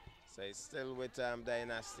rebound. So he's still with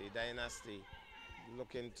Dynasty. Dynasty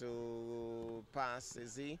looking to pass,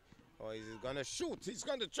 is he? Or is he gonna shoot? He's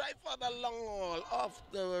gonna try for the long ball off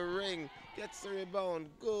the ring. Gets the rebound,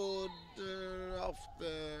 good off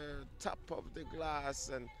the top of the glass,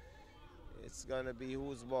 and it's gonna be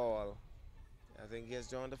whose ball? I think he has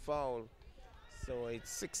drawn the foul. So it's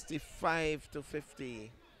 65 to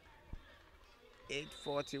 50.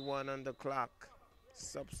 8:41 on the clock.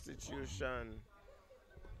 Substitution.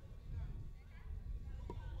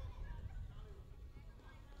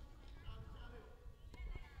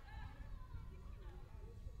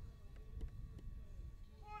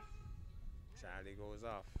 Charlie goes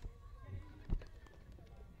off.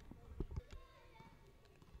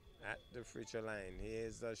 At the free throw line.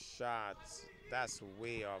 Here's the shot. That's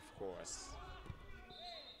way off course.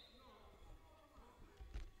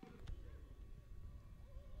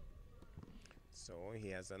 So he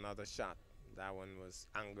has another shot. That one was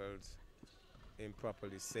angled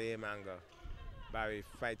improperly. Same angle. Barry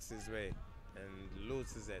fights his way and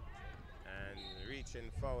loses it. And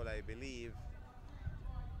reaching foul, I believe.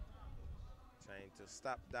 Trying to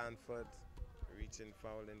stop Danford. Reaching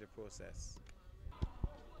foul in the process.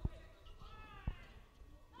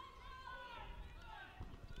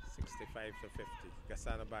 (65 to 50).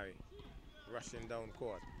 Gassano Barry rushing down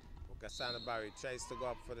court. Gassano Barry tries to go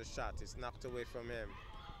up for the shot. It's knocked away from him.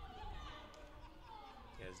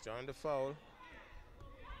 He has drawn the foul.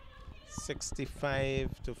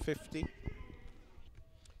 65 to 50.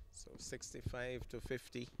 So 65 to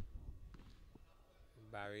 50.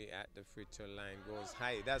 Barry at the free throw line goes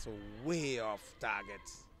high. That's way off target.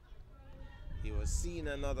 He was seeing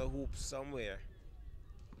another hoop somewhere.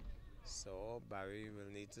 So Barry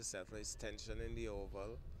will need to settle his tension in the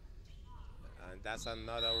oval. And that's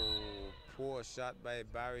another poor shot by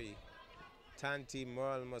Barry. Tanti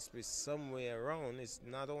Merle must be somewhere around. It's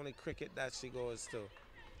not only cricket that she goes to.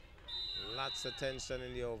 Lots of tension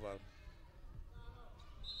in the oval.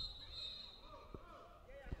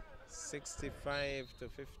 65 to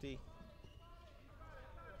 50.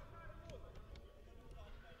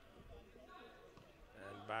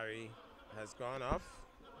 And Barry has gone off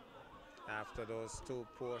after those two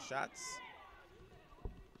poor shots.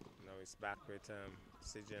 Now it's back with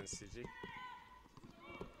Siji and Siji.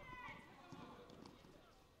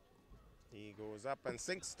 He goes up and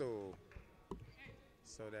sinks two.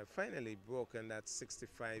 So they've finally broken that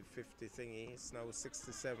 65-50 thingy. It's now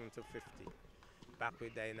 67 to 50. Back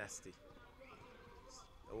with Dynasty.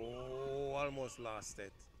 Oh, almost lost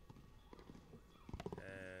it.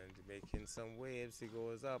 And making some waves. He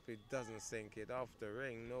goes up. It doesn't sink it off the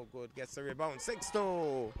ring. No good. Gets the rebound.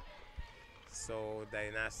 6-2. So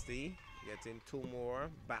Dynasty getting two more.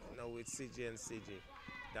 Back now with CJ and CJ.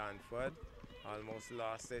 Danford almost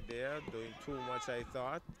lost it there. Doing too much, I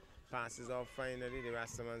thought. Passes off finally. The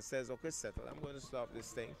Rastaman says, okay, settle. I'm going to stop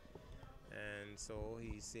this thing. And so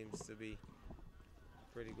he seems to be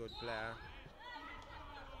a pretty good player.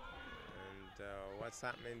 And what's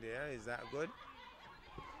happening there? Is that good?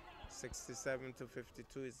 67 to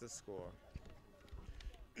 52 is the score.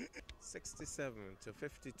 67 to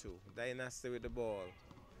 52. Dynasty with the ball.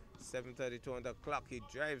 7:32 on the clock. He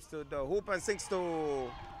drives to the hoop and sinks two.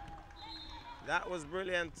 That was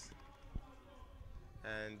brilliant.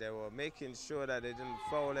 And they were making sure that they didn't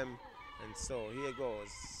foul him. And so here goes.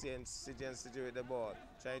 CJ with the ball.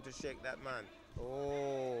 Trying to shake that man.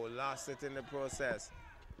 Oh, lost it in the process.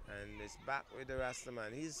 And it's back with the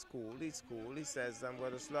Rastaman. He's cool. He's cool. He says, I'm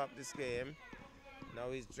going to slow up this game. Now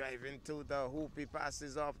he's driving to the hoop. He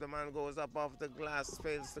passes off. The man goes up off the glass.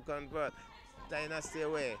 Fails to convert. Dynasty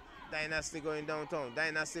away. Dynasty going downtown.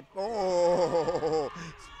 Dynasty. Oh!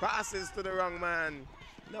 Passes to the wrong man.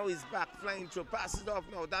 Now he's back flying through. Passes off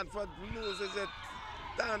now. Danford loses it.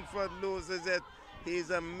 Danford loses it.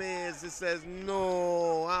 He's amazed. He says,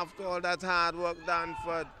 no. After all that hard work,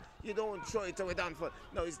 Danford. You don't throw it away, Danford.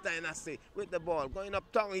 Now it's Dynasty with the ball. Going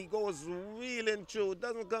uptown. He goes reeling through.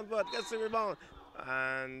 Doesn't convert. Gets the rebound.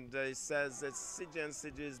 And he says it's CJ and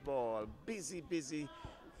CJ's ball. Busy, busy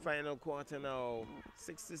final quarter now.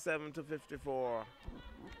 67 to 54.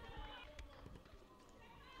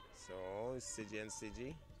 So CJ and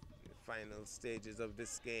CJ, the final stages of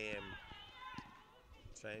this game.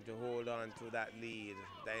 Trying to hold on to that lead.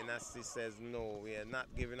 Dynasty says no, we are not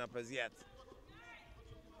giving up as yet.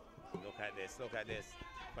 Look at this, look at this.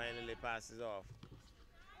 Finally passes off.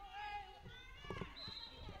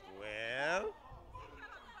 Well,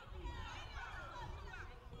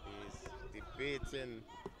 he's debating,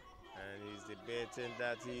 and he's debating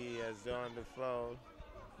that he has done the foul.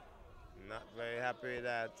 Not very happy with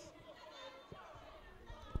that.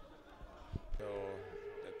 So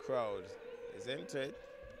the crowd is into it.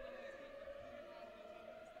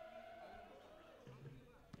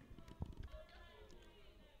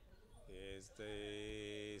 Here's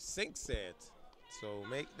the 6 set. So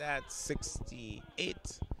make that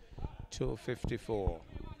 68 to 54.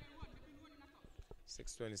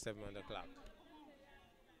 6:27 on the clock.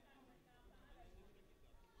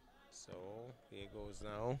 So here goes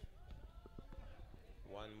now.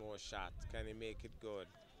 One more shot. Can he make it good?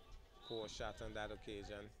 Poor shot on that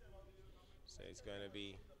occasion. So it's going to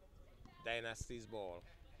be Dynasty's ball.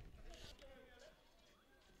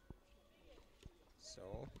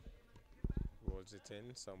 So rolls it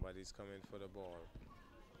in. Somebody's coming for the ball.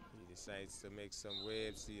 He decides to make some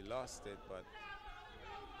waves. He lost it, but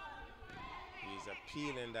he's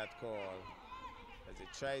appealing that call as he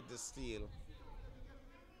tried to steal.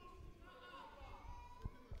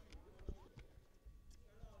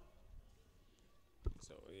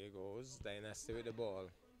 So here goes Dynasty with the ball.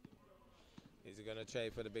 Is he gonna try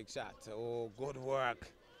for the big shot? Oh, good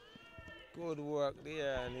work. Good work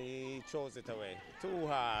there, and he throws it away. Too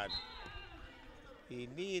hard. He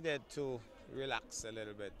needed to relax a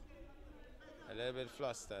little bit. A little bit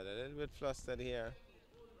flustered here.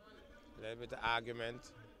 A little bit of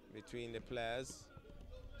argument between the players.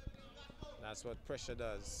 That's what pressure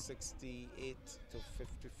does. 68 to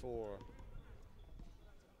 54.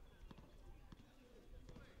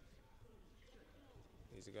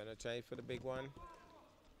 Is he gonna try for the big one?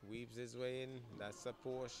 Weaves his way in. That's a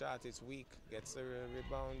poor shot. It's weak. Gets the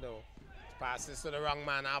rebound though. Passes to the wrong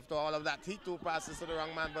man. After all of that, he too passes to the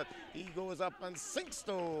wrong man, but he goes up and sinks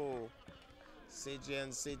to Sidgey,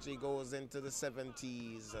 and Sidgey goes into the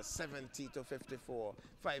 70s. 70 to 54.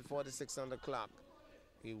 5:46 on the clock.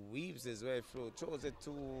 He weaves his way through. Throws it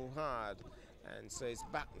too hard. And so it's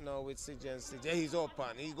back now with Sidgey, and Sidgey. He's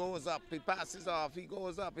open. He goes up. He passes off. He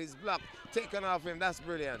goes up. He's blocked. Taken off him. That's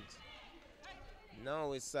brilliant.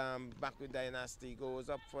 Now it's back with Dynasty. Goes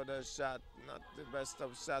up for the shot. Not the best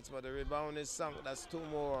of shots, but the rebound is sunk. That's 2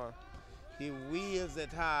 more. He wheels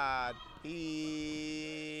it hard.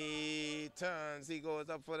 He turns. He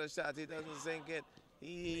goes up for the shot. He doesn't sink it.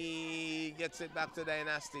 He gets it back to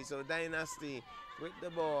Dynasty. So Dynasty with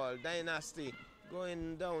the ball. Dynasty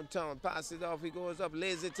going downtown. Pass it off. He goes up.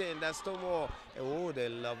 Lays it in. That's 2 more. Oh, they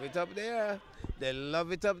love it up there. They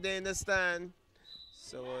love it up there in the stand.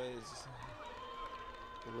 So it's...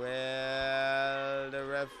 Well, the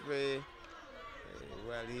referee,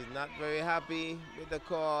 well, he's not very happy with the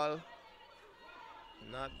call.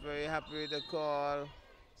 Not very happy with the call.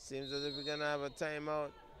 Seems as if we're going to have a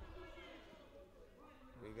timeout.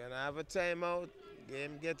 We're going to have a timeout.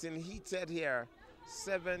 Game getting heated here.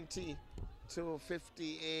 70 to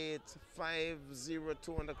 58,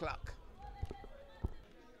 5:02 on the clock.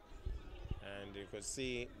 And you could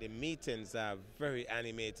see the meetings are very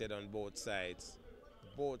animated on both sides.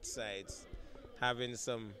 Both sides having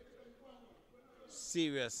some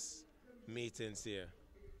serious meetings here.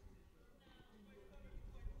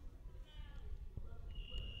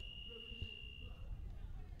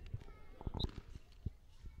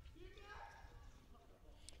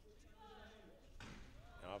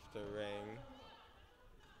 After ring,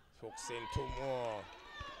 hooks in 2 more.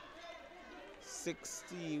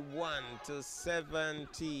 61 to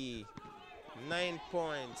 70. 9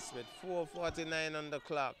 points with 4:49 on the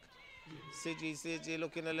clock. Sidgey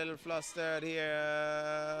looking a little flustered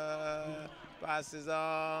here. Passes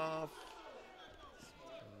off.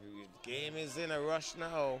 Game is in a rush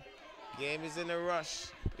now. Game is in a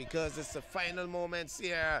rush because it's the final moments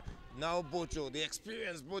here. Now Bojo, the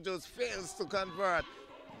experienced Bojo fails to convert.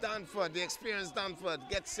 Danford, the experienced Danford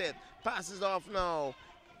gets it. Passes off now.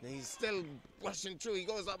 He's still rushing through. He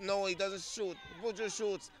goes up. No, he doesn't shoot. Bojo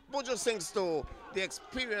shoots. Bojo sinks too. The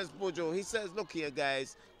experienced Bojo. He says, look here,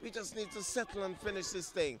 guys. We just need to settle and finish this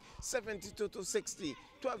thing. 72 to 60.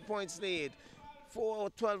 12 points lead.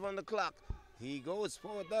 4:12 on the clock. He goes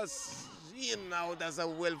for this. Now that's a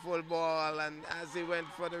willful ball. And as he went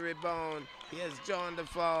for the rebound, he has drawn the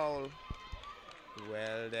foul.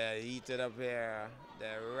 Well, they're heated up here.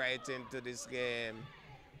 They're right into this game.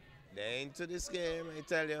 They're into this game, I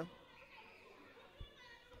tell you.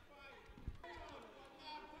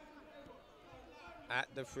 At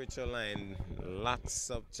the free throw line, lots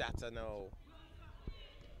of chatter now.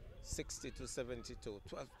 60 to 72,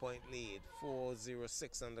 12-point lead,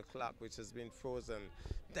 4:06 on the clock, which has been frozen.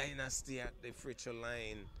 Dynasty at the free throw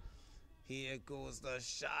line. Here goes the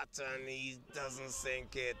shot, and he doesn't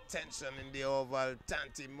sink it. Tension in the oval.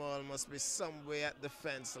 Tanti Mall must be somewhere at the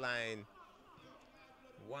fence line.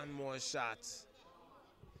 One more shot.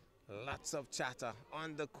 Lots of chatter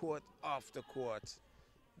on the court, off the court.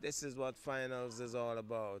 This is what finals is all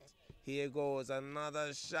about. Here goes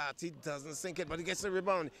another shot. He doesn't sink it, but he gets the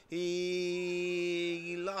rebound.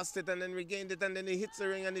 He lost it and then regained it, and then he hits the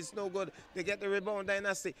ring, and it's no good. They get the rebound,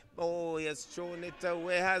 Dynasty. Oh, he has thrown it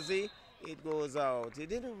away, has he? It goes out. He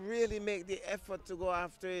didn't really make the effort to go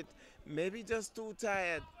after it. Maybe just too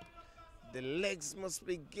tired. The legs must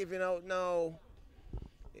be giving out now.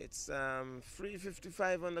 It's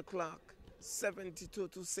 3:55 on the clock. 72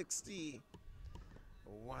 to 60.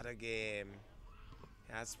 What a game.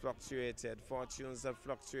 Has fluctuated. Fortunes have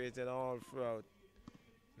fluctuated all throughout.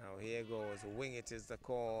 Now here goes. Wing it is the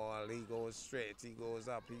call. He goes straight. He goes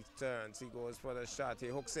up. He turns. He goes for the shot. He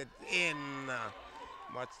hooks it in.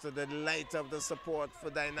 Much to the delight of the support for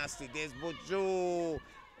Dynasty. There's Buju.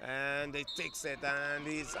 And he takes it. And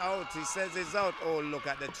he's out. He says he's out. Oh, look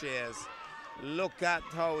at the cheers. Look at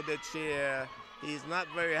how the cheer. He's not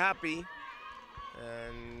very happy.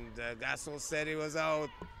 And Gasso said he was out.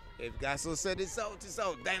 If Gasso said it's out, it's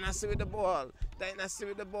out. Dynasty with the ball. Dynasty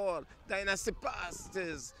with the ball. Dynasty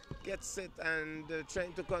passes. Gets it and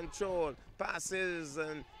trying to control. Passes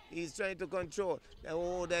and he's trying to control.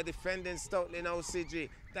 Oh, they're defending stoutly now, CG.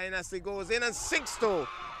 Dynasty goes in and 6-2.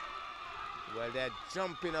 Well, they're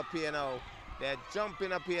jumping up here now. They're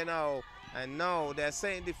jumping up here now. And now they're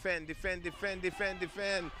saying defend, defend, defend, defend,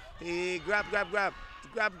 defend. He grab, grab, grab.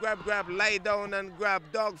 Grab, grab, grab. Lie down and grab.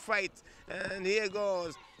 Dog fight. And here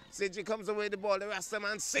goes. CG comes away the ball. The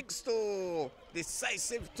Rastaman 6-2.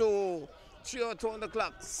 Decisive 2. 3:02 on the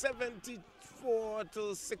clock. 74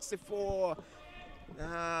 to 64.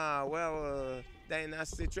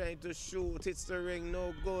 Dynasty trying to shoot. Hits the ring.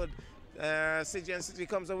 No good. CG and CG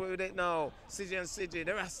comes away with it now. CG and CG,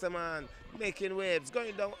 the Rastaman, making waves,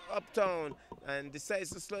 going down uptown, and decides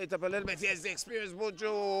to slow it up a little bit. Here's the experienced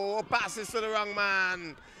Buju. Passes to the wrong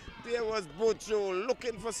man. There was Buju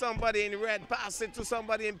looking for somebody in red, pass it to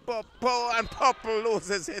somebody in purple, and purple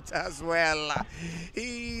loses it as well.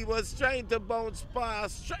 He was trying to bounce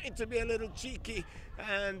past, trying to be a little cheeky,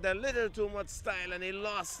 and a little too much style, and he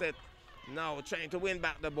lost it. Now trying to win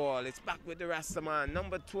back the ball. It's back with the Rastaman,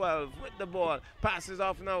 number 12 with the ball. Passes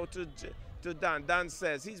off now to Dan. Dan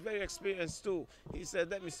says he's very experienced too. He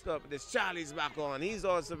said, let me stop this. Charlie's back on. He's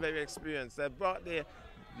also very experienced. They brought the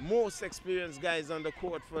most experienced guys on the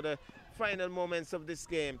court for the final moments of this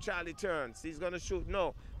game. Charlie turns. He's going to shoot.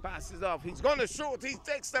 No. Passes off. He's going to shoot. He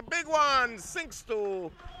takes the big one. Sinks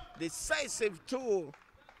to decisive 2.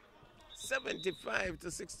 75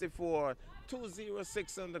 to 64.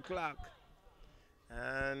 2:06 on the clock.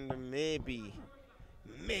 And maybe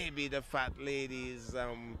the fat ladies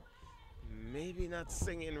maybe not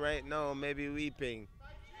singing right now, maybe weeping.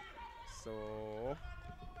 So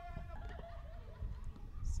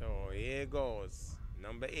here goes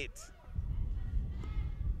number 8.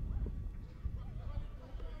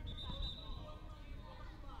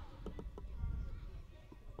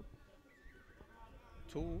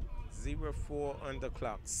 .204 on the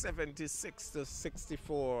clock. 76 to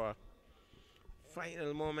 64.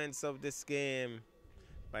 Final moments of this game.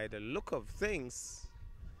 By the look of things,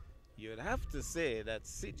 you'd have to say that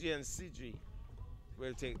CG and CG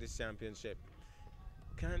will take this championship.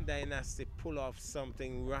 Can Dynasty pull off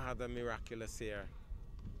something rather miraculous here?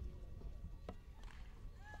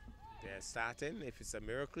 They're starting. If it's a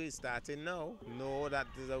miracle, it's starting now. No, that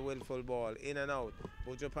is a willful ball. In and out.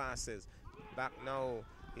 Buju passes. Back now.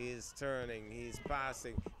 He's turning. He's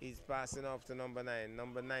passing. He's passing off to number 9.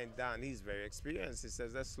 Number 9, Dan. He's very experienced. He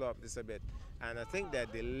says, let's slow up this a bit. And I think they're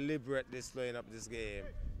deliberately slowing up this game.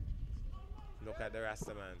 Look at the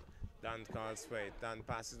Rastaman. Dan calls for it. Dan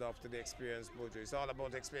passes off to the experienced Buju. It's all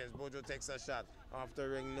about experience. Buju takes a shot. Off the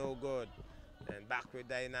ring, no good. And back with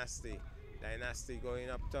Dynasty. Dynasty going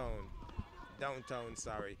uptown. Downtown,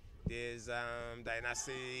 sorry. There's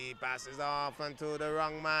Dynasty passes off onto the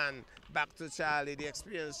wrong man. Back to Charlie, the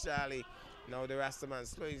experienced Charlie. Now the Rastaman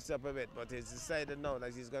slowing it up a bit, but he's decided now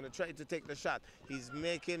that he's going to try to take the shot. He's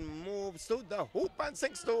making moves to the hoop and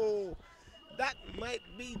 6-2. That might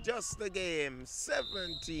be just the game.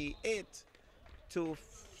 78 to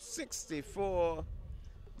 64.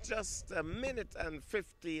 Just a minute and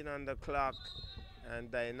 15 on the clock.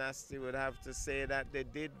 And Dynasty would have to say that they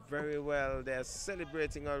did very well. They're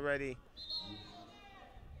celebrating already.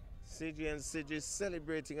 CG and CG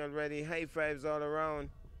celebrating already. High fives all around.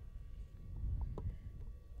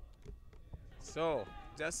 So,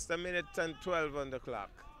 just a minute and 12 on the clock.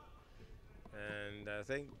 And I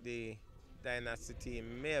think the Dynasty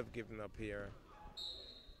team may have given up here.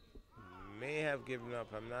 May have given up,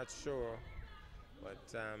 I'm not sure. But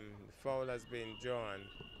the foul has been drawn.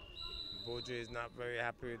 Bojo is not very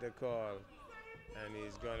happy with the call. And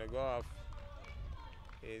he's going to go off.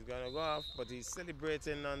 He's going to go off, but he's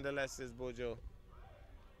celebrating nonetheless, is Bojo.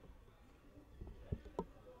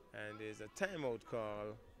 And there's a timeout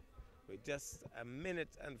call with just a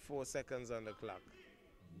minute and 4 seconds on the clock.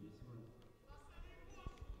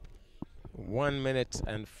 1 minute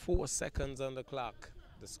and 4 seconds on the clock.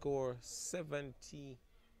 The score 79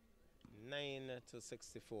 to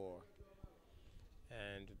 64.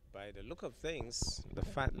 And by the look of things, the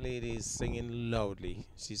fat lady is singing loudly.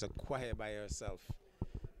 She's a choir by herself.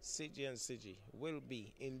 Sigi and Sigi will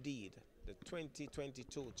be indeed the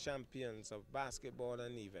 2022 champions of basketball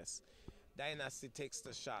and Nevis. Dynasty takes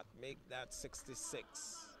the shot. Make that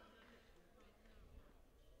 66.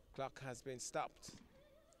 Clock has been stopped.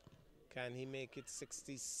 Can he make it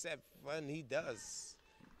 67? He does.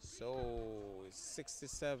 So it's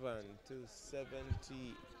 67 to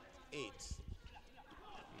 78.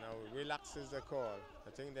 Now he relaxes the call. I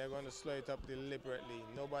think they're going to slow it up deliberately.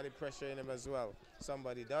 Nobody pressuring him as well.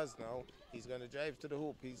 Somebody does now. He's going to drive to the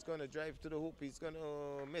hoop. He's going to drive to the hoop. He's going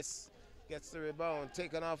to miss. Gets the rebound.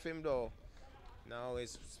 Taken off him though. Now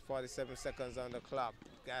it's 47 seconds on the clock.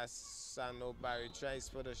 Gassano Barry tries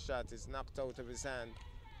for the shot. It's knocked out of his hand.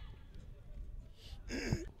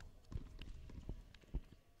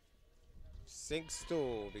 Sinks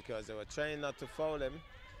too because they were trying not to foul him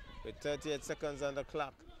with 38 seconds on the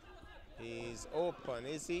clock. He's open,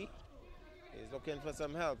 is he? He's looking for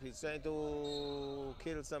some help. He's trying to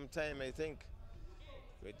kill some time, I think,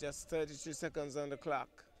 with just 33 seconds on the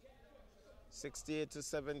clock. 68 to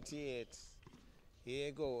 78.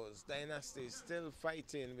 Here goes. Dynasty still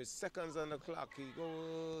fighting with seconds on the clock. He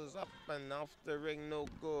goes up and off the ring, no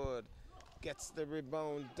good. Gets the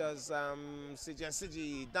rebound, does Sigi, and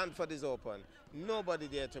Sigi, Danford is open. Nobody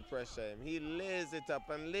there to pressure him. He lays it up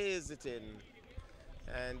and lays it in.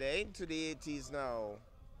 And they're into the 80s now.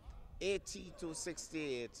 80 to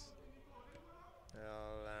 68.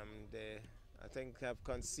 Well, they, I think, have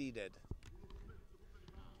conceded.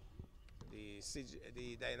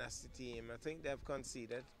 The Dynasty team, I think they've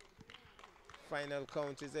conceded. Final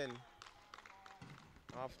count is in.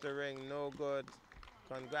 Off the ring, no good.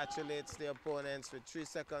 Congratulates the opponents with 3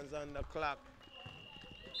 seconds on the clock.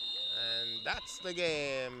 And that's the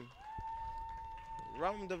game.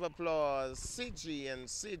 Round of applause. Sigi and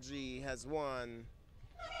Sigi has won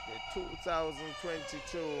the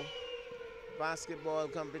 2022 basketball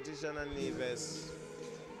competition in Nevis.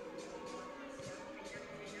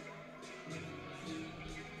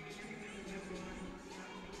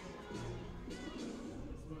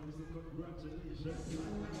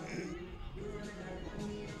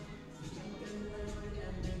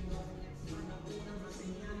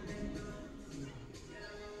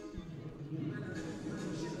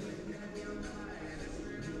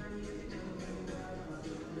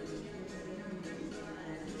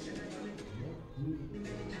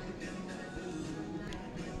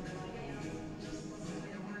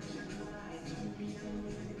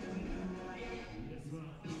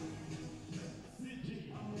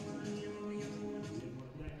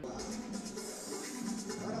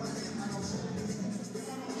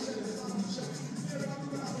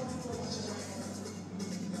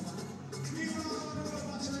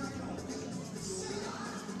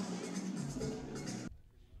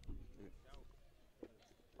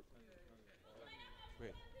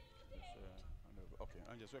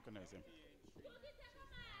 Just recognize him.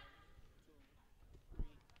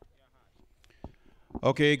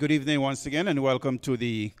 Okay, good evening once again and welcome to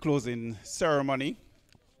the closing ceremony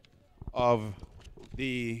of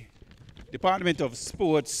the Department of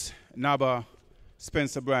Sports NABA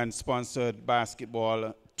Spencer Brand sponsored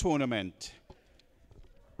basketball tournament.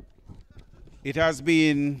 It has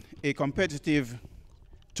been a competitive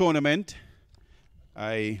tournament.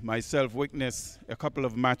 I myself witnessed a couple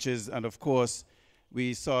of matches and of course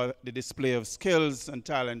we saw the display of skills and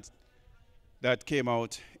talent that came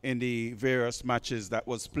out in the various matches that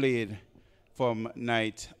was played from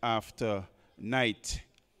night after night.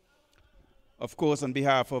 Of course, on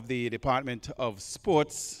behalf of the Department of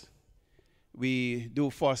Sports, we do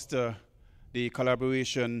foster the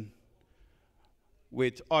collaboration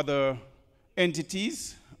with other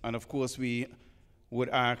entities, and of course we would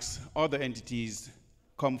ask other entities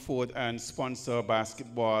come forward and sponsor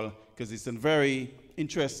basketball because it's a very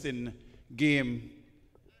interesting game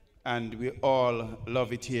and we all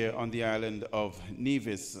love it here on the island of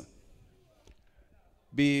Nevis.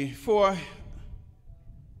 Before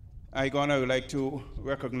I go on, I would like to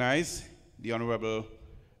recognize the Honorable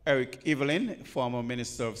Eric Evelyn, former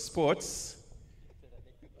Minister of Sports,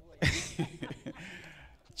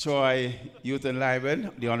 Troy Houghton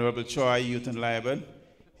Liburn, the Honorable Troy Houghton Liburn.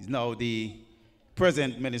 He's now the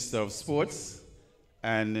present Minister of Sports,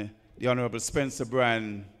 and the Honorable Spencer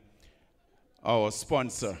Brand, our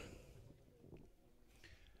sponsor.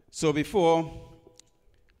 So before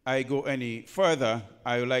I go any further,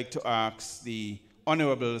 I would like to ask the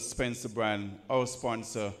Honorable Spencer Brand, our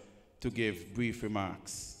sponsor, to give brief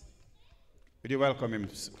remarks. Would you welcome him?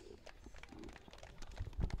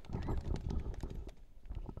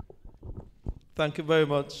 Thank you very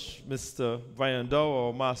much, Mr. Brian Dow,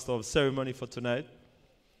 our Master of Ceremony for tonight.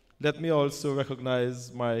 Let me also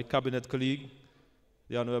recognize my cabinet colleague,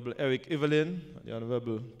 the Honorable Eric Evelyn, the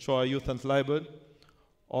Honorable Troy Houghton Liburn,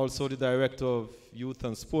 also the Director of Youth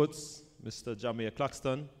and Sports, Mr. Jamia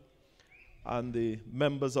Claxton, and the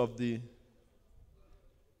members of the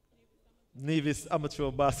Nevis Amateur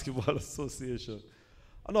Basketball Association.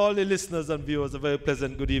 And all the listeners and viewers, a very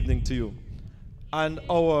pleasant good evening to you. And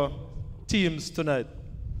our teams tonight.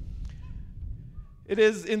 It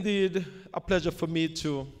is indeed a pleasure for me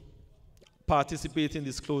to participate in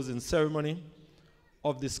this closing ceremony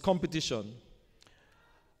of this competition.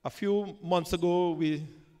 A few months ago, we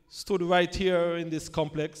stood right here in this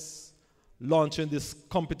complex launching this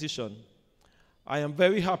competition. I am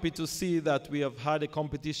very happy to see that we have had a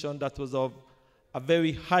competition that was of a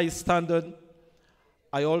very high standard.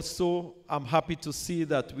 I also am happy to see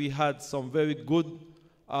that we had some very good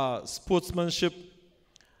sportsmanship.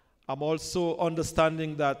 I'm also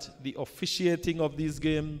understanding that the officiating of these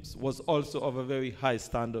games was also of a very high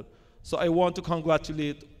standard. So I want to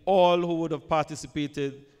congratulate all who would have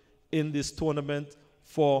participated in this tournament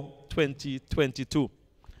for 2022.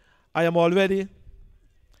 I am already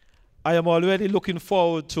looking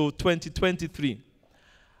forward to 2023.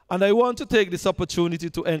 And I want to take this opportunity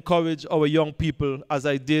to encourage our young people, as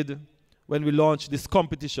I did when we launched this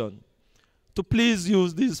competition, to please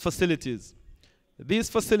use these facilities. These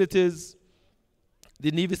facilities,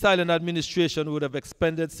 the Nevis Island administration would have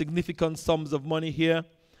expended significant sums of money here,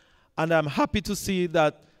 and I'm happy to see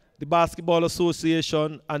that the Basketball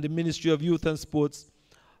Association and the Ministry of Youth and Sports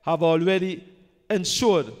have already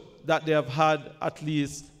ensured that they have had at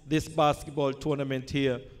least this basketball tournament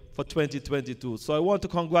here for 2022. So I want to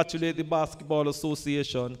congratulate the Basketball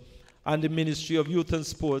Association and the Ministry of Youth and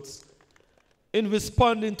Sports in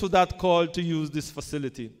responding to that call to use this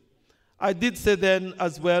facility. I did say then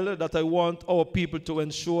as well that I want our people to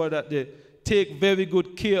ensure that they take very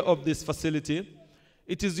good care of this facility.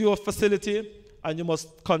 It is your facility, and you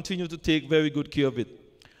must continue to take very good care of it.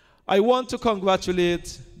 I want to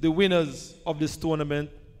congratulate the winners of this tournament,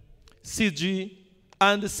 CG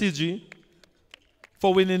and the CG,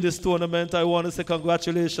 for winning this tournament. I want to say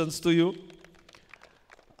congratulations to you.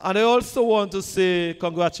 And I also want to say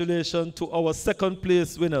congratulations to our second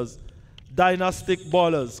place winners, Dynasty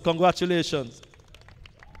Ballers. Congratulations.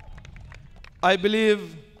 I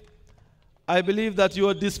believe that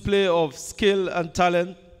your display of skill and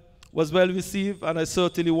talent was well received, and I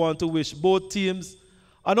certainly want to wish both teams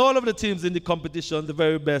and all of the teams in the competition the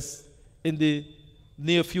very best in the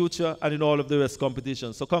near future and in all of the rest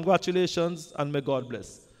competitions. So congratulations, and may God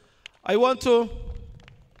bless. I want to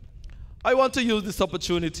use this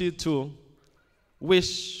opportunity to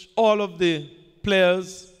wish all of the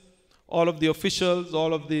players, all of the officials,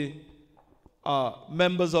 all of the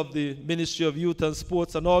members of the Ministry of Youth and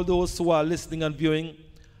Sports, and all those who are listening and viewing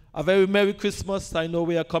a very Merry Christmas. I know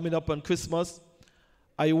we are coming up on Christmas.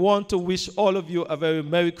 I want to wish all of you a very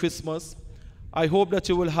Merry Christmas. I hope that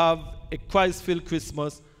you will have a Christ-filled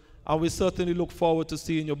Christmas, and we certainly look forward to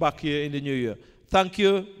seeing you back here in the new year. Thank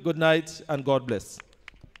you, good night, and God bless.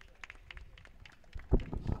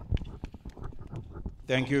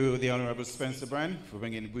 Thank you, the Honorable Spencer Brand, for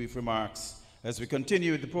bringing brief remarks. As we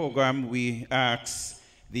continue the program, we ask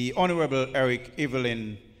the Honorable Eric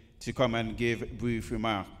Evelyn to come and give brief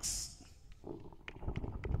remarks.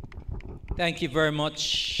 Thank you very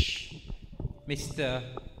much, Mr.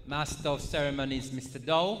 Master of Ceremonies, Mr.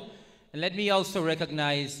 Dow. And let me also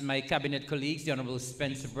recognize my cabinet colleagues, the Honorable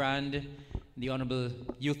Spencer Brand, the Honorable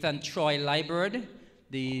Youth and Troy Liburn,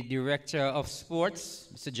 the Director of Sports,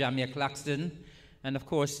 Mr. Jamia Claxton, and of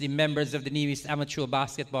course the members of the Nevis Amateur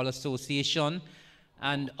Basketball Association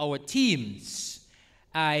and our teams.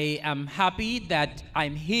 I am happy that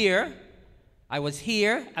I'm here. I was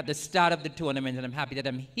here at the start of the tournament, and I'm happy that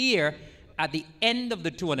I'm here at the end of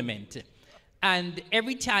the tournament. And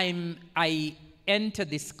every time I enter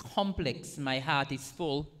this complex, my heart is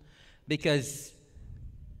full, because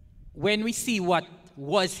when we see what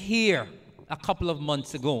was here a couple of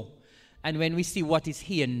months ago, and when we see what is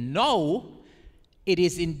here now, it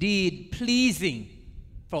is indeed pleasing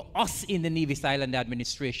for us in the Nevis Island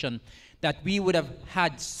administration that we would have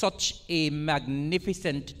had such a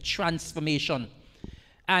magnificent transformation.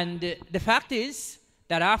 And the fact is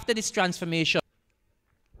that after this transformation,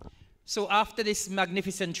 after this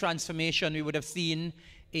magnificent transformation, we would have seen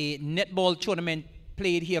a netball tournament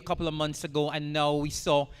played here a couple of months ago, and now we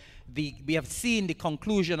have seen the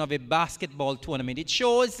conclusion of a basketball tournament. It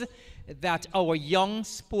shows that our young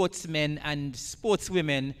sportsmen and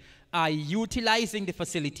sportswomen are utilizing the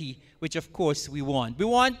facility, which of course we want. We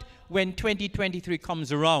want, when 2023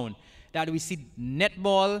 comes around, that we see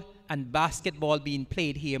netball and basketball being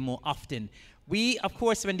played here more often. We, of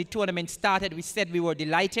course, when the tournament started, we said we were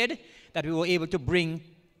delighted that we were able to bring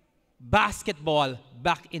basketball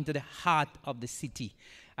back into the heart of the city.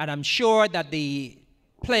 And I'm sure that the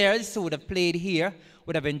players who would have played here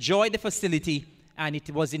would have enjoyed the facility, and it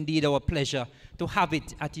was indeed our pleasure to have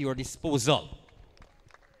it at your disposal.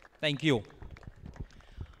 Thank you.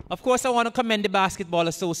 Of course, I want to commend the Basketball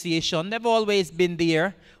Association. They've always been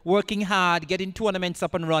there, working hard, getting tournaments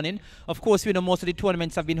up and running. Of course, we know most of the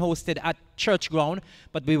tournaments have been hosted at Church Ground,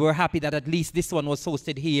 but we were happy that at least this one was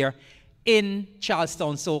hosted here in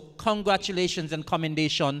Charlestown. So congratulations and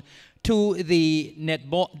commendation to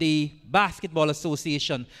the Basketball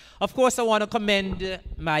Association. Of course, I want to commend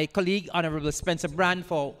my colleague, Honorable Spencer Brand,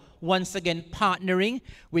 for once again partnering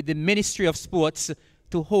with the Ministry of Sports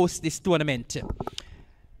to host this tournament.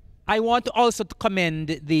 I want also to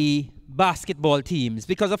commend the basketball teams,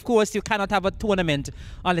 because of course you cannot have a tournament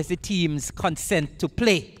unless the teams consent to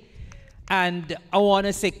play. And I want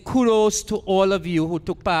to say kudos to all of you who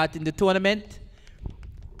took part in the tournament.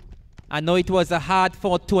 I know it was a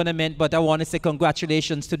hard-fought tournament, but I want to say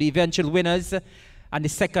congratulations to the eventual winners and the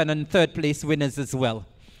second and third place winners as well.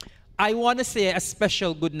 I want to say a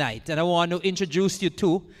special good night, and I want to introduce you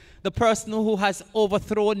to the person who has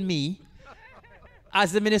overthrown me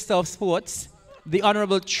as the Minister of Sports, the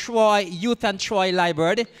Honorable Youth and Troy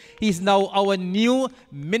Liburd. He's now our new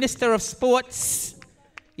Minister of Sports.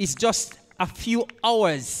 He's just a few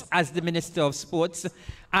hours as the Minister of Sports.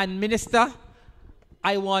 And Minister,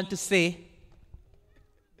 I want to say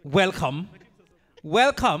welcome.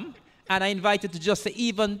 Welcome. And I invite you to just say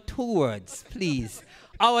even 2 words, please.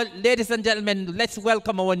 Ladies and gentlemen, let's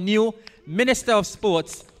welcome our new Minister of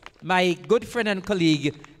Sports, my good friend and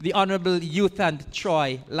colleague, the Honorable Youth and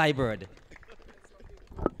Troy Liburd.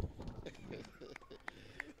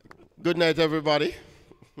 Good night, everybody.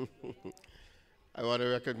 I want to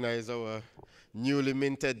recognize our newly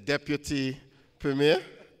minted Deputy Premier,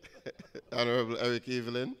 Honorable Eric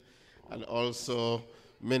Evelyn, and also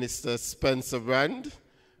Minister Spencer Brand,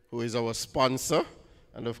 who is our sponsor,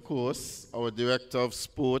 and of course, our Director of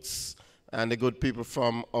Sports and the good people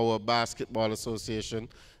from our Basketball Association,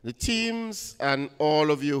 the teams, and all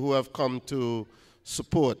of you who have come to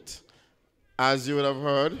support. As you would have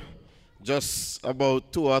heard, just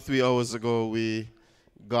about 2 or 3 hours ago, we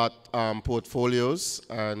got portfolios,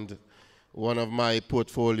 and one of my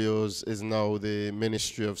portfolios is now the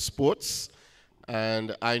Ministry of Sports.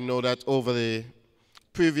 And I know that over the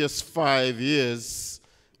previous 5 years,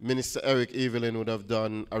 Minister Eric Evelyn would have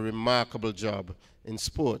done a remarkable job in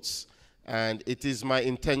sports. And it is my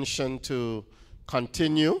intention to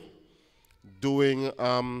continue doing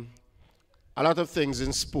a lot of things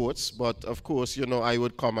in sports, but of course, you know, I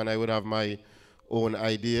would come and I would have my own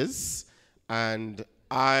ideas. And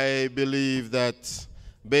I believe that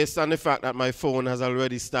based on the fact that my phone has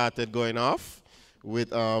already started going off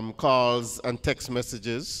with calls and text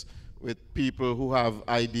messages with people who have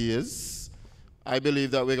ideas, I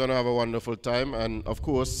believe that we're going to have a wonderful time. And of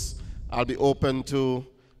course, I'll be open to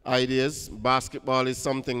ideas. Basketball is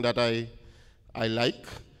something that I like.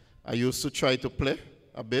 I used to try to play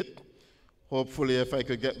a bit. Hopefully, if I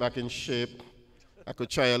could get back in shape, I could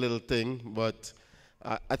try a little thing. But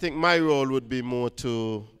I think my role would be more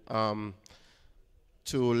to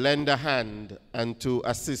lend a hand and to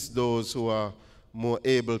assist those who are more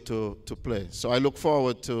able to play. So I look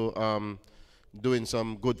forward to doing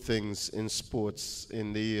some good things in sports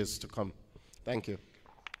in the years to come. Thank you.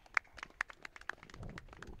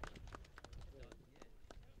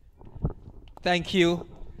 Thank you.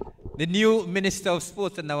 The new Minister of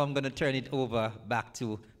Sports, and now I'm going to turn it over back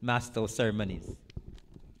to Master of Ceremonies.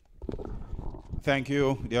 Thank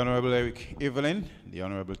you, the Honorable Eric Evelyn, the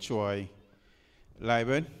Honorable Troy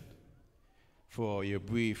Liburd, for your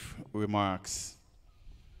brief remarks.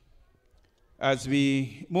 As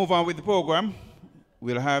we move on with the program,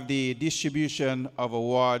 we'll have the distribution of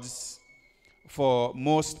awards for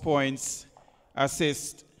most points,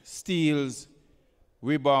 assists, steals,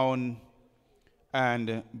 rebound,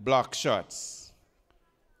 and block shots.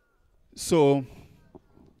 So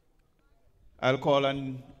I'll call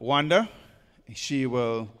on Wanda. She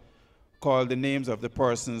will call the names of the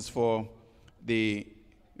persons for the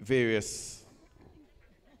various.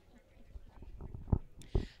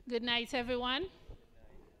 Good night, everyone.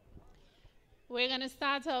 We're going to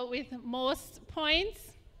start out with most points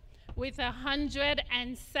with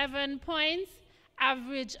 107 points,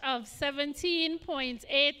 average of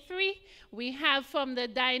 17.83. We have from the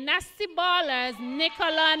Dynasty Ballers,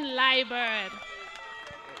 Nicolon Liburd.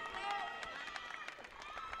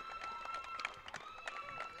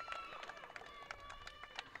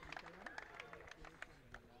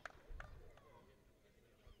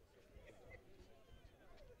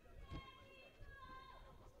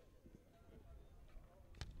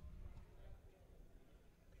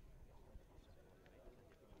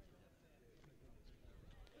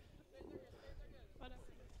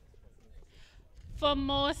 For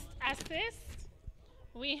most assists,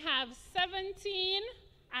 we have 17,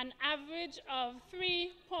 an average of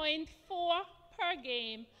 3.4 per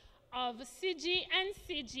game of CG and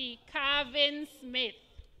CG Calvin Smith.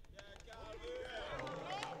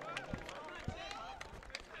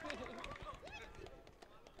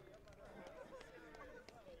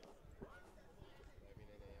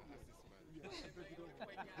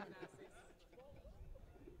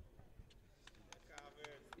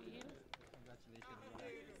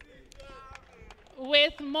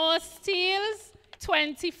 With most steals,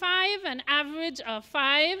 25, an average of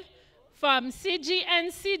 5, from CG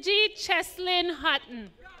and CG, Cheslin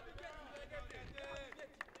Hutton.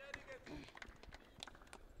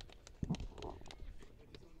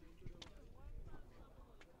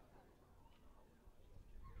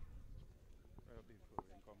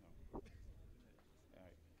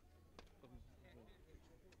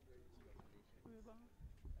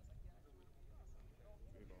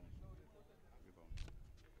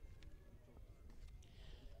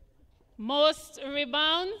 Most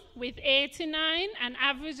rebound with 89, an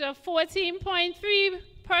average of 14.3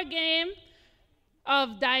 per game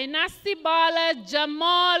of Dynasty Baller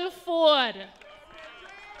Jamal Ford.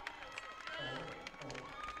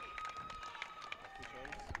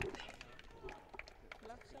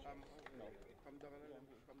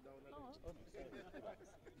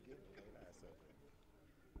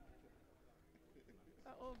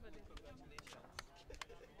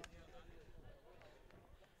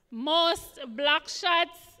 Most block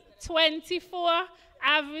shots, 24,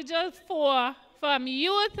 average of 4, from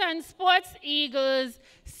Youth and Sports Eagles,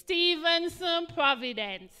 Stevenson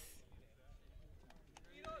Providence.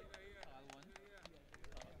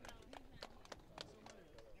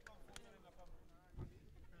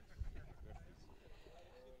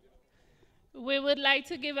 We would like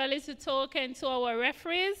to give a little token to our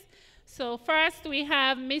referees. So first we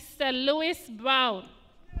have Mr. Lewis Brown.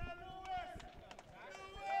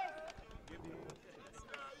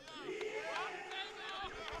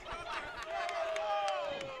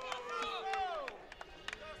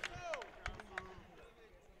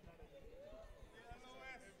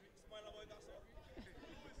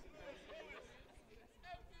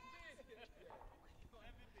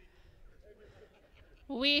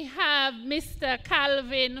 We have Mr.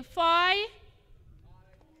 Calvin Foy.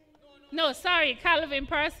 No, sorry, Calvin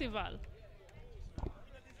Percival.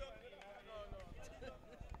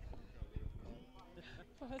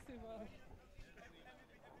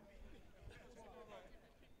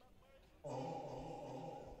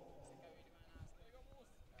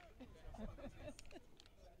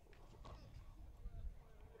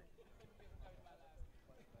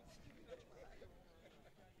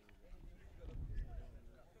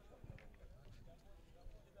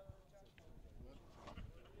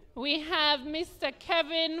 We have Mr.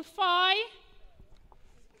 Kevin Foy.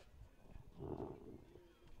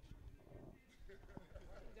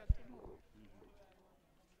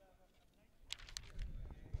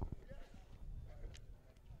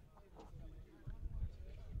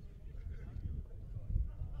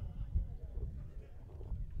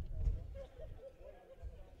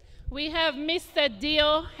 We have Mr.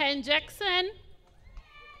 Dio Hendrickson.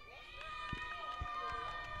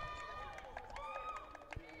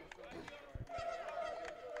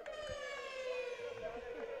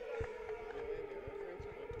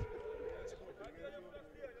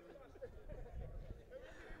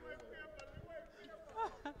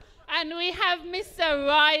 And we have Mr.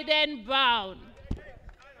 Ryden Brown.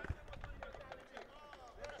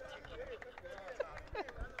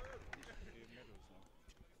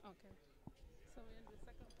 Okay. So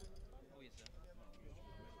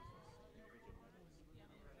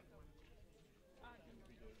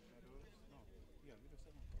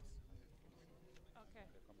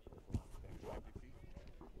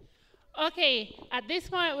Okay, at this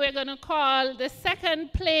point, we're going to call the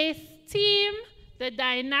second place team, the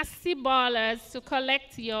Dynasty Ballers, to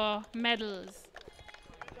collect your medals.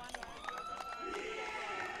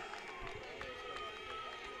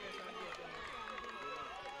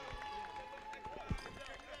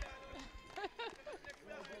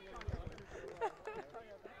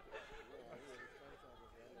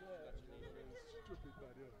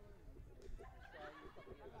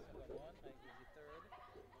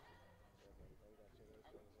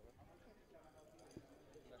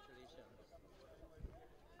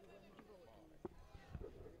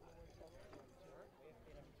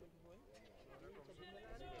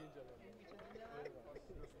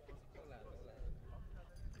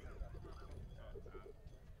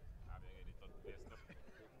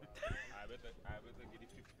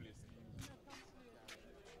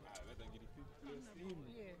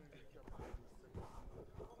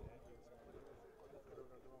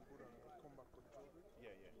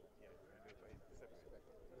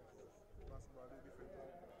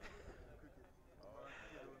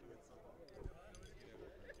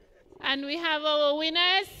 And we have our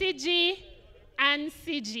winners, CG and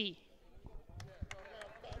CG.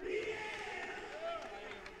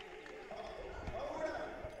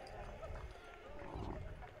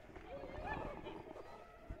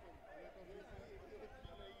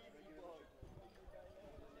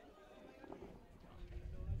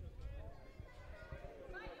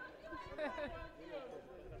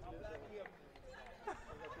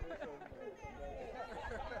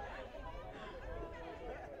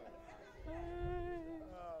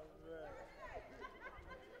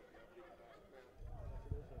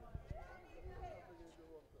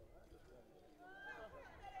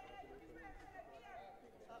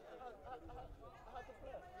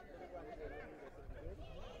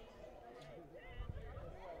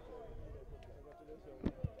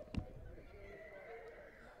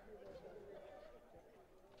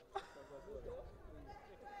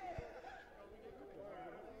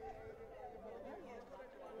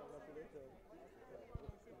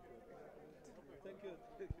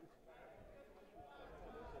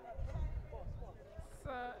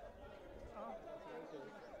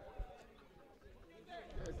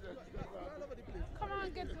 Come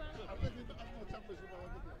on, get one.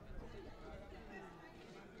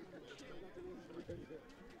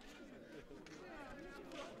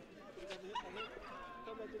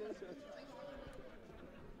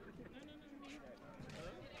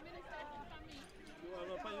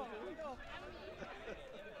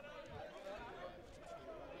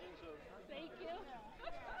 Thank you.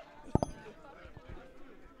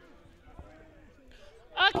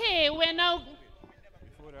 Okay, we're now.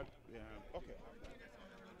 Before that, okay.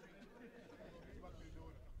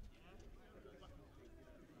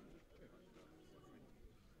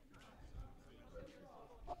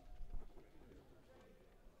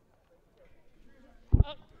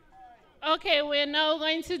 Okay, we're now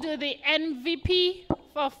going to do the MVP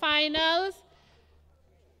for finals.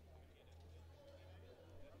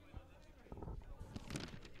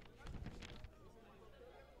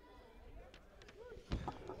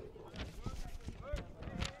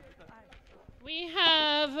 We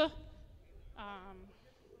have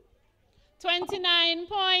 29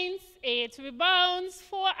 points, 8 rebounds,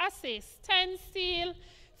 4 assists, 10 steals,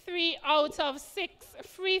 3 out of 6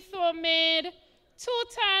 free throw made, 2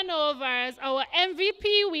 turnovers. Our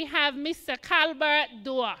MVP, we have Mr. Calbert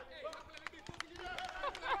Dua.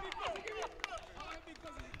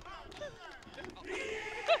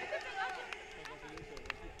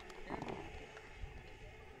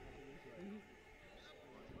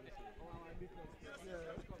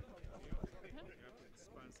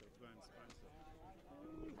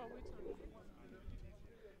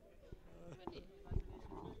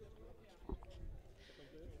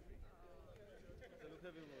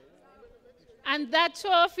 And that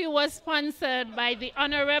trophy was sponsored by the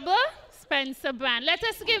Honorable Spencer Brand. Let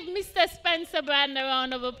us give Mr. Spencer Brand a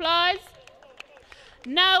round of applause.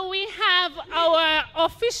 Now we have our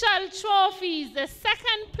official trophies. The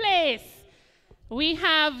second place, we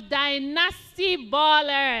have Dynasty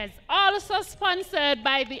Ballers, also sponsored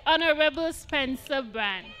by the Honorable Spencer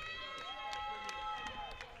Brand.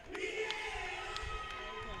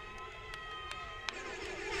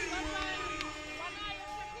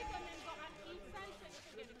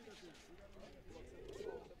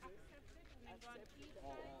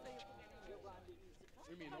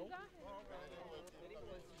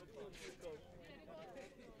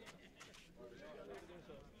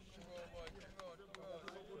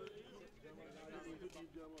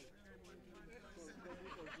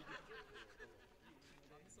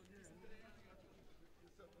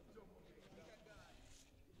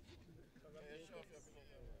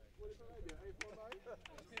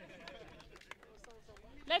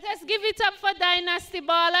 Let us give it up for Dynasty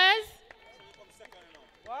Ballers.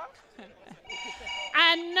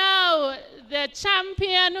 And now the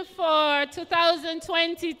champion for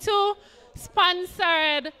 2022,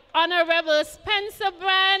 sponsored Honorable Spencer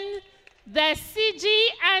Brand, the CG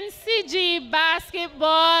and CG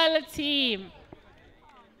basketball team.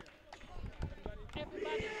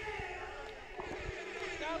 Everybody.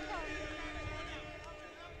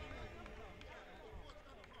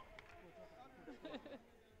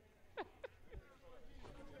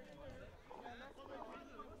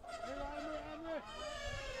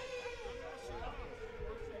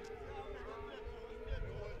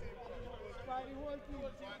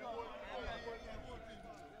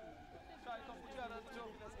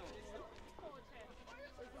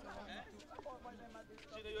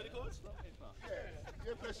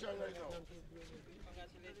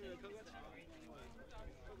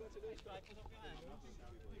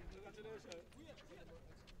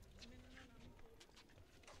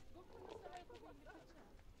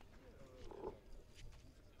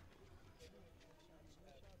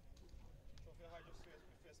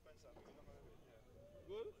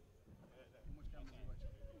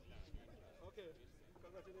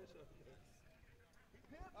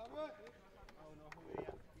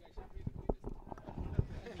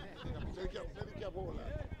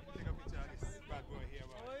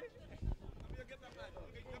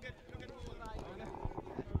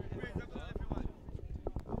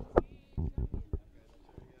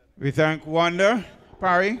 We thank Wanda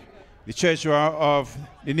Parry, the treasurer of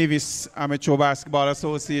the Nevis Amateur Basketball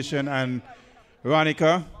Association, and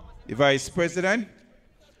Ronica, the vice president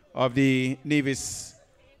of the Nevis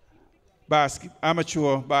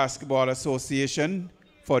Amateur Basketball Association,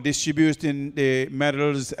 for distributing the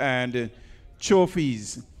medals and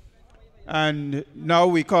trophies. And now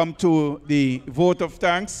we come to the vote of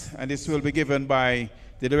thanks, and this will be given by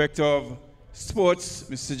the Director of Sports,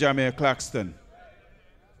 Mr. Jamir Claxton.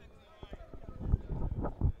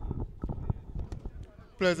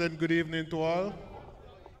 Pleasant good evening to all.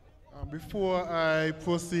 Before I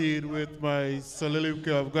proceed with my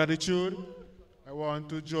soliloquy of gratitude, I want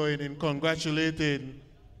to join in congratulating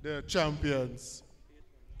the champions.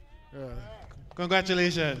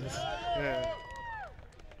 Congratulations. Yeah.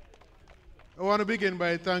 I want to begin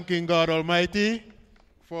by thanking God Almighty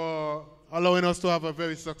for allowing us to have a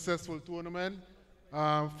very successful tournament.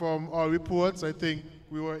 From all reports, I think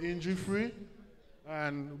we were injury-free,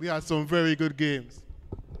 and we had some very good games.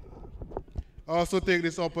 I also take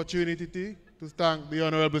this opportunity to thank the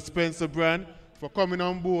Honorable Spencer Brand for coming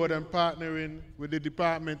on board and partnering with the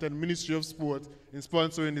Department and Ministry of Sports in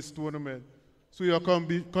sponsoring this tournament. Through your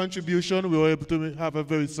contribution, we were able to have a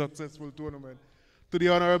very successful tournament. To the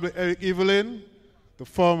Honorable Eric Evelyn, the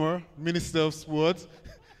former Minister of Sports,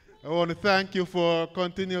 I want to thank you for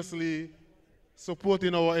continuously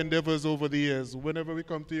supporting our endeavors over the years. Whenever we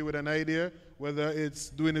come to you with an idea, whether it's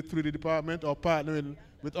doing it through the department or partnering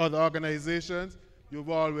with other organizations, you've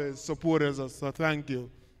always supported us, so thank you.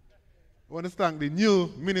 I want to thank the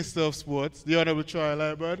new Minister of Sports, the Honorable Troy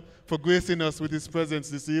Liburd, for gracing us with his presence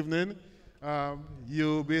this evening.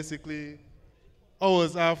 You basically,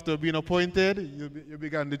 hours after being appointed, you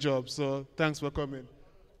began the job, so thanks for coming.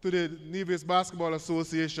 To the Nevis Basketball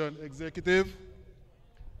Association executive,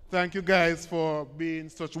 thank you guys for being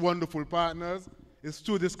such wonderful partners. It's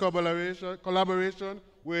through this collaboration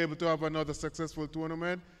we're able to have another successful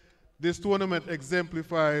tournament. This tournament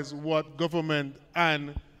exemplifies what government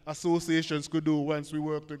and associations could do once we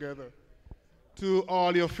work together. To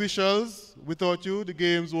all the officials, without you, the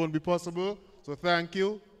games won't be possible, so thank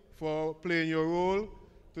you for playing your role.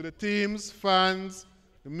 To the teams, fans,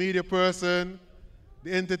 the media person,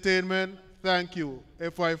 the entertainment, thank you.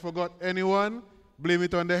 If I forgot anyone, blame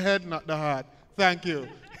it on the head, not the heart. Thank you.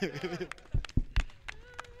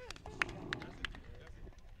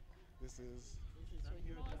 This is